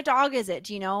 What kind of dog is it?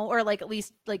 Do you know? Or like at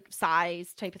least like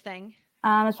size type of thing?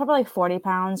 It's probably like 40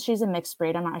 pounds. She's a mixed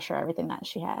breed. I'm not sure everything that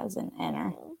she has in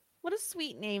her. What a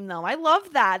sweet name, though. I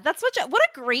love that. That's what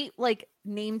a great like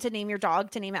name to name your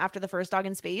dog, to name it after the first dog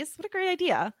in space. What a great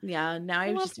idea. Yeah. Now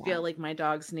I just feel like my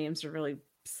dog's names are really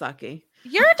sucky.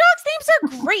 Your dog's names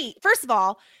are great. First of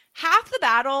all, half the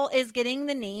battle is getting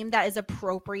the name that is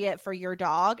appropriate for your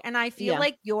dog. And I feel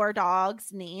like your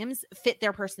dog's names fit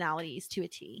their personalities to a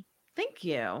T. Thank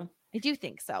you. I do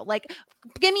think so. Like,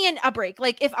 give me a break.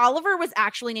 Like, if Oliver was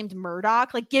actually named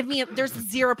Murdoch, like, there's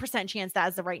 0% chance that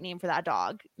is the right name for that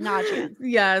dog. Not a chance.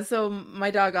 Yeah. So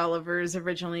my dog Oliver's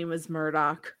original name was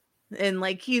Murdoch. And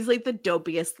like, he's like the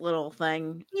dopiest little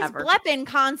thing ever. He's blepping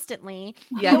constantly.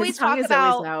 Yeah. We always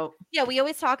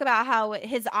talk about how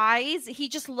his eyes, he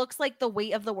just looks like the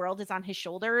weight of the world is on his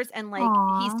shoulders. And like,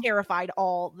 he's terrified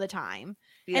all the time.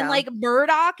 Yeah. And like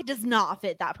Murdoch does not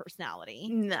fit that personality.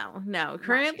 No.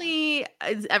 Currently,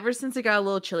 ever since it got a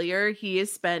little chillier, he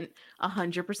has spent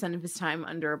 100% of his time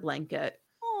under a blanket.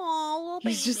 Oh, little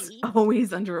he's just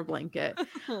always under a blanket.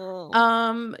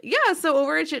 Yeah. So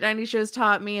over at Shit 90 Shows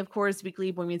Taught Me, of course,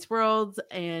 weekly Boy Meets World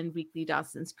and weekly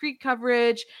Dawson's Creek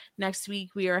coverage. Next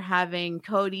week we are having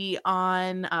Cody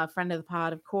on, a friend of the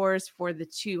pod, of course, for the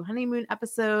 2 honeymoon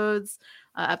episodes,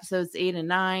 episodes 8 and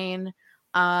 9.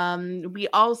 We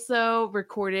also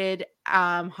recorded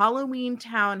Halloween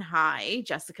Town High,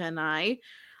 Jessica and I,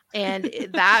 and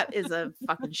that is a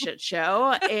fucking shit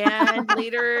show. And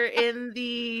later in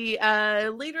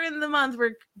the month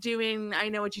we're doing I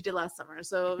Know What You Did Last Summer,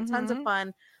 so tons of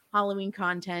fun Halloween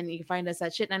content. You can find us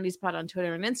at Shit90spod on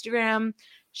Twitter and Instagram,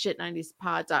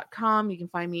 shit90spod.com. You can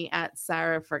find me at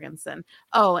Sarah Ferguson.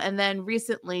 Oh, and then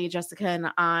recently Jessica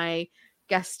and I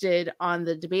guested on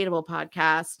the Debatable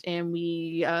podcast, and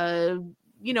we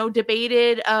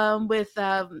debated with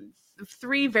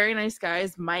 3 very nice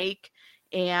guys, Mike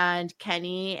and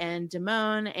Kenny and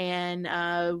Damone,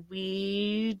 and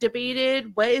we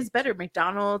debated what is better,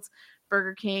 McDonald's,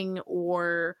 Burger King,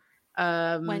 or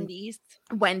Wendy's,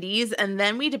 and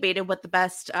then we debated what the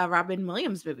best Robin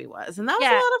Williams movie was, and that was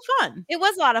a lot of fun. It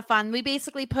was a lot of fun. We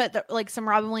basically put some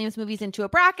Robin Williams movies into a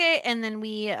bracket, and then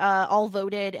we all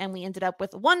voted, and we ended up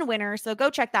with one winner. So go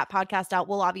check that podcast out.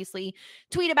 We'll obviously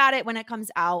tweet about it when it comes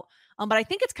out, but I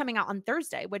think it's coming out on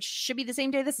Thursday, which should be the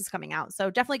same day this is coming out. So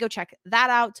definitely go check that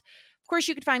out. Of course,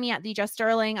 you can find me at The Jess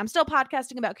Sterling. I'm still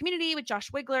podcasting about Community with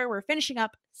Josh Wigler. We're finishing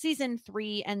up season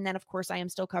 3. And then, of course, I am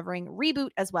still covering Reboot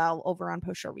as well over on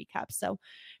Post Show Recaps. So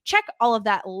check all of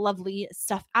that lovely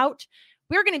stuff out.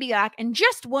 We're going to be back in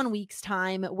just 1 week's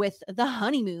time with the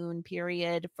honeymoon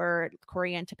period for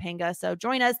Corey and Topanga. So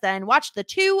join us then. Watch the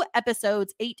 2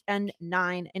 episodes, 8 and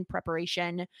 9, in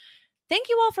preparation. Thank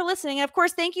you all for listening. And of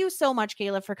course, thank you so much,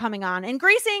 Kayla, for coming on and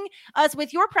gracing us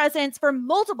with your presence for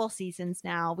multiple seasons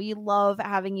now. We love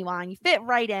having you on. You fit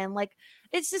right in. Like,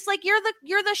 it's just like you're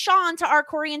the Sean to our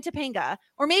Corey and Topanga.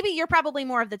 Or maybe you're probably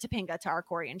more of the Topanga to our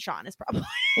Corey and Sean is probably.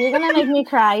 You're going to make me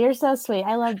cry. You're so sweet.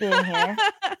 I love being here.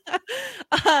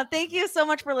 Thank you so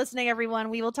much for listening, everyone.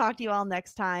 We will talk to you all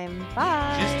next time.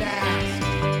 Bye. Just ask.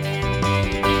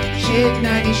 Shit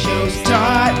 90 Shows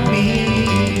Taught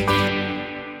Me.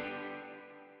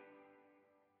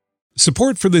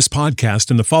 Support for this podcast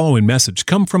and the following message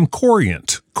come from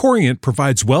Corient. Corient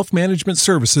provides wealth management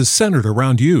services centered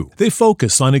around you. They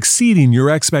focus on exceeding your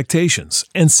expectations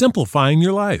and simplifying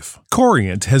your life.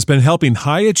 Corient has been helping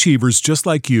high achievers just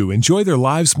like you enjoy their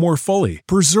lives more fully,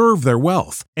 preserve their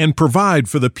wealth, and provide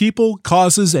for the people,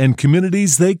 causes, and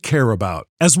communities they care about.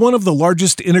 As one of the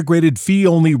largest integrated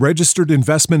fee-only registered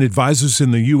investment advisors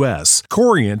in the U.S.,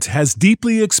 Corient has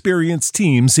deeply experienced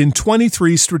teams in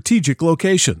 23 strategic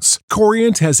locations.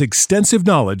 Corient has extensive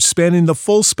knowledge spanning the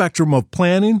full spectrum of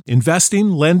planning,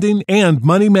 investing, lending, and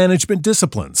money management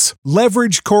disciplines.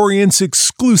 Leverage Corient's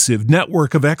exclusive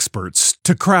network of experts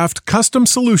to craft custom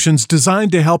solutions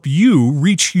designed to help you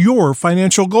reach your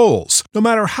financial goals, no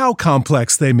matter how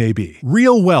complex they may be.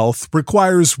 Real wealth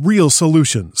requires real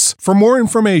solutions. For more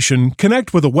information,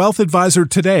 connect with a wealth advisor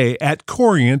today at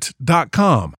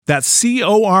Corient.com. That's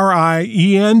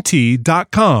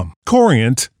Corient.com.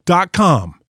 Corient.com.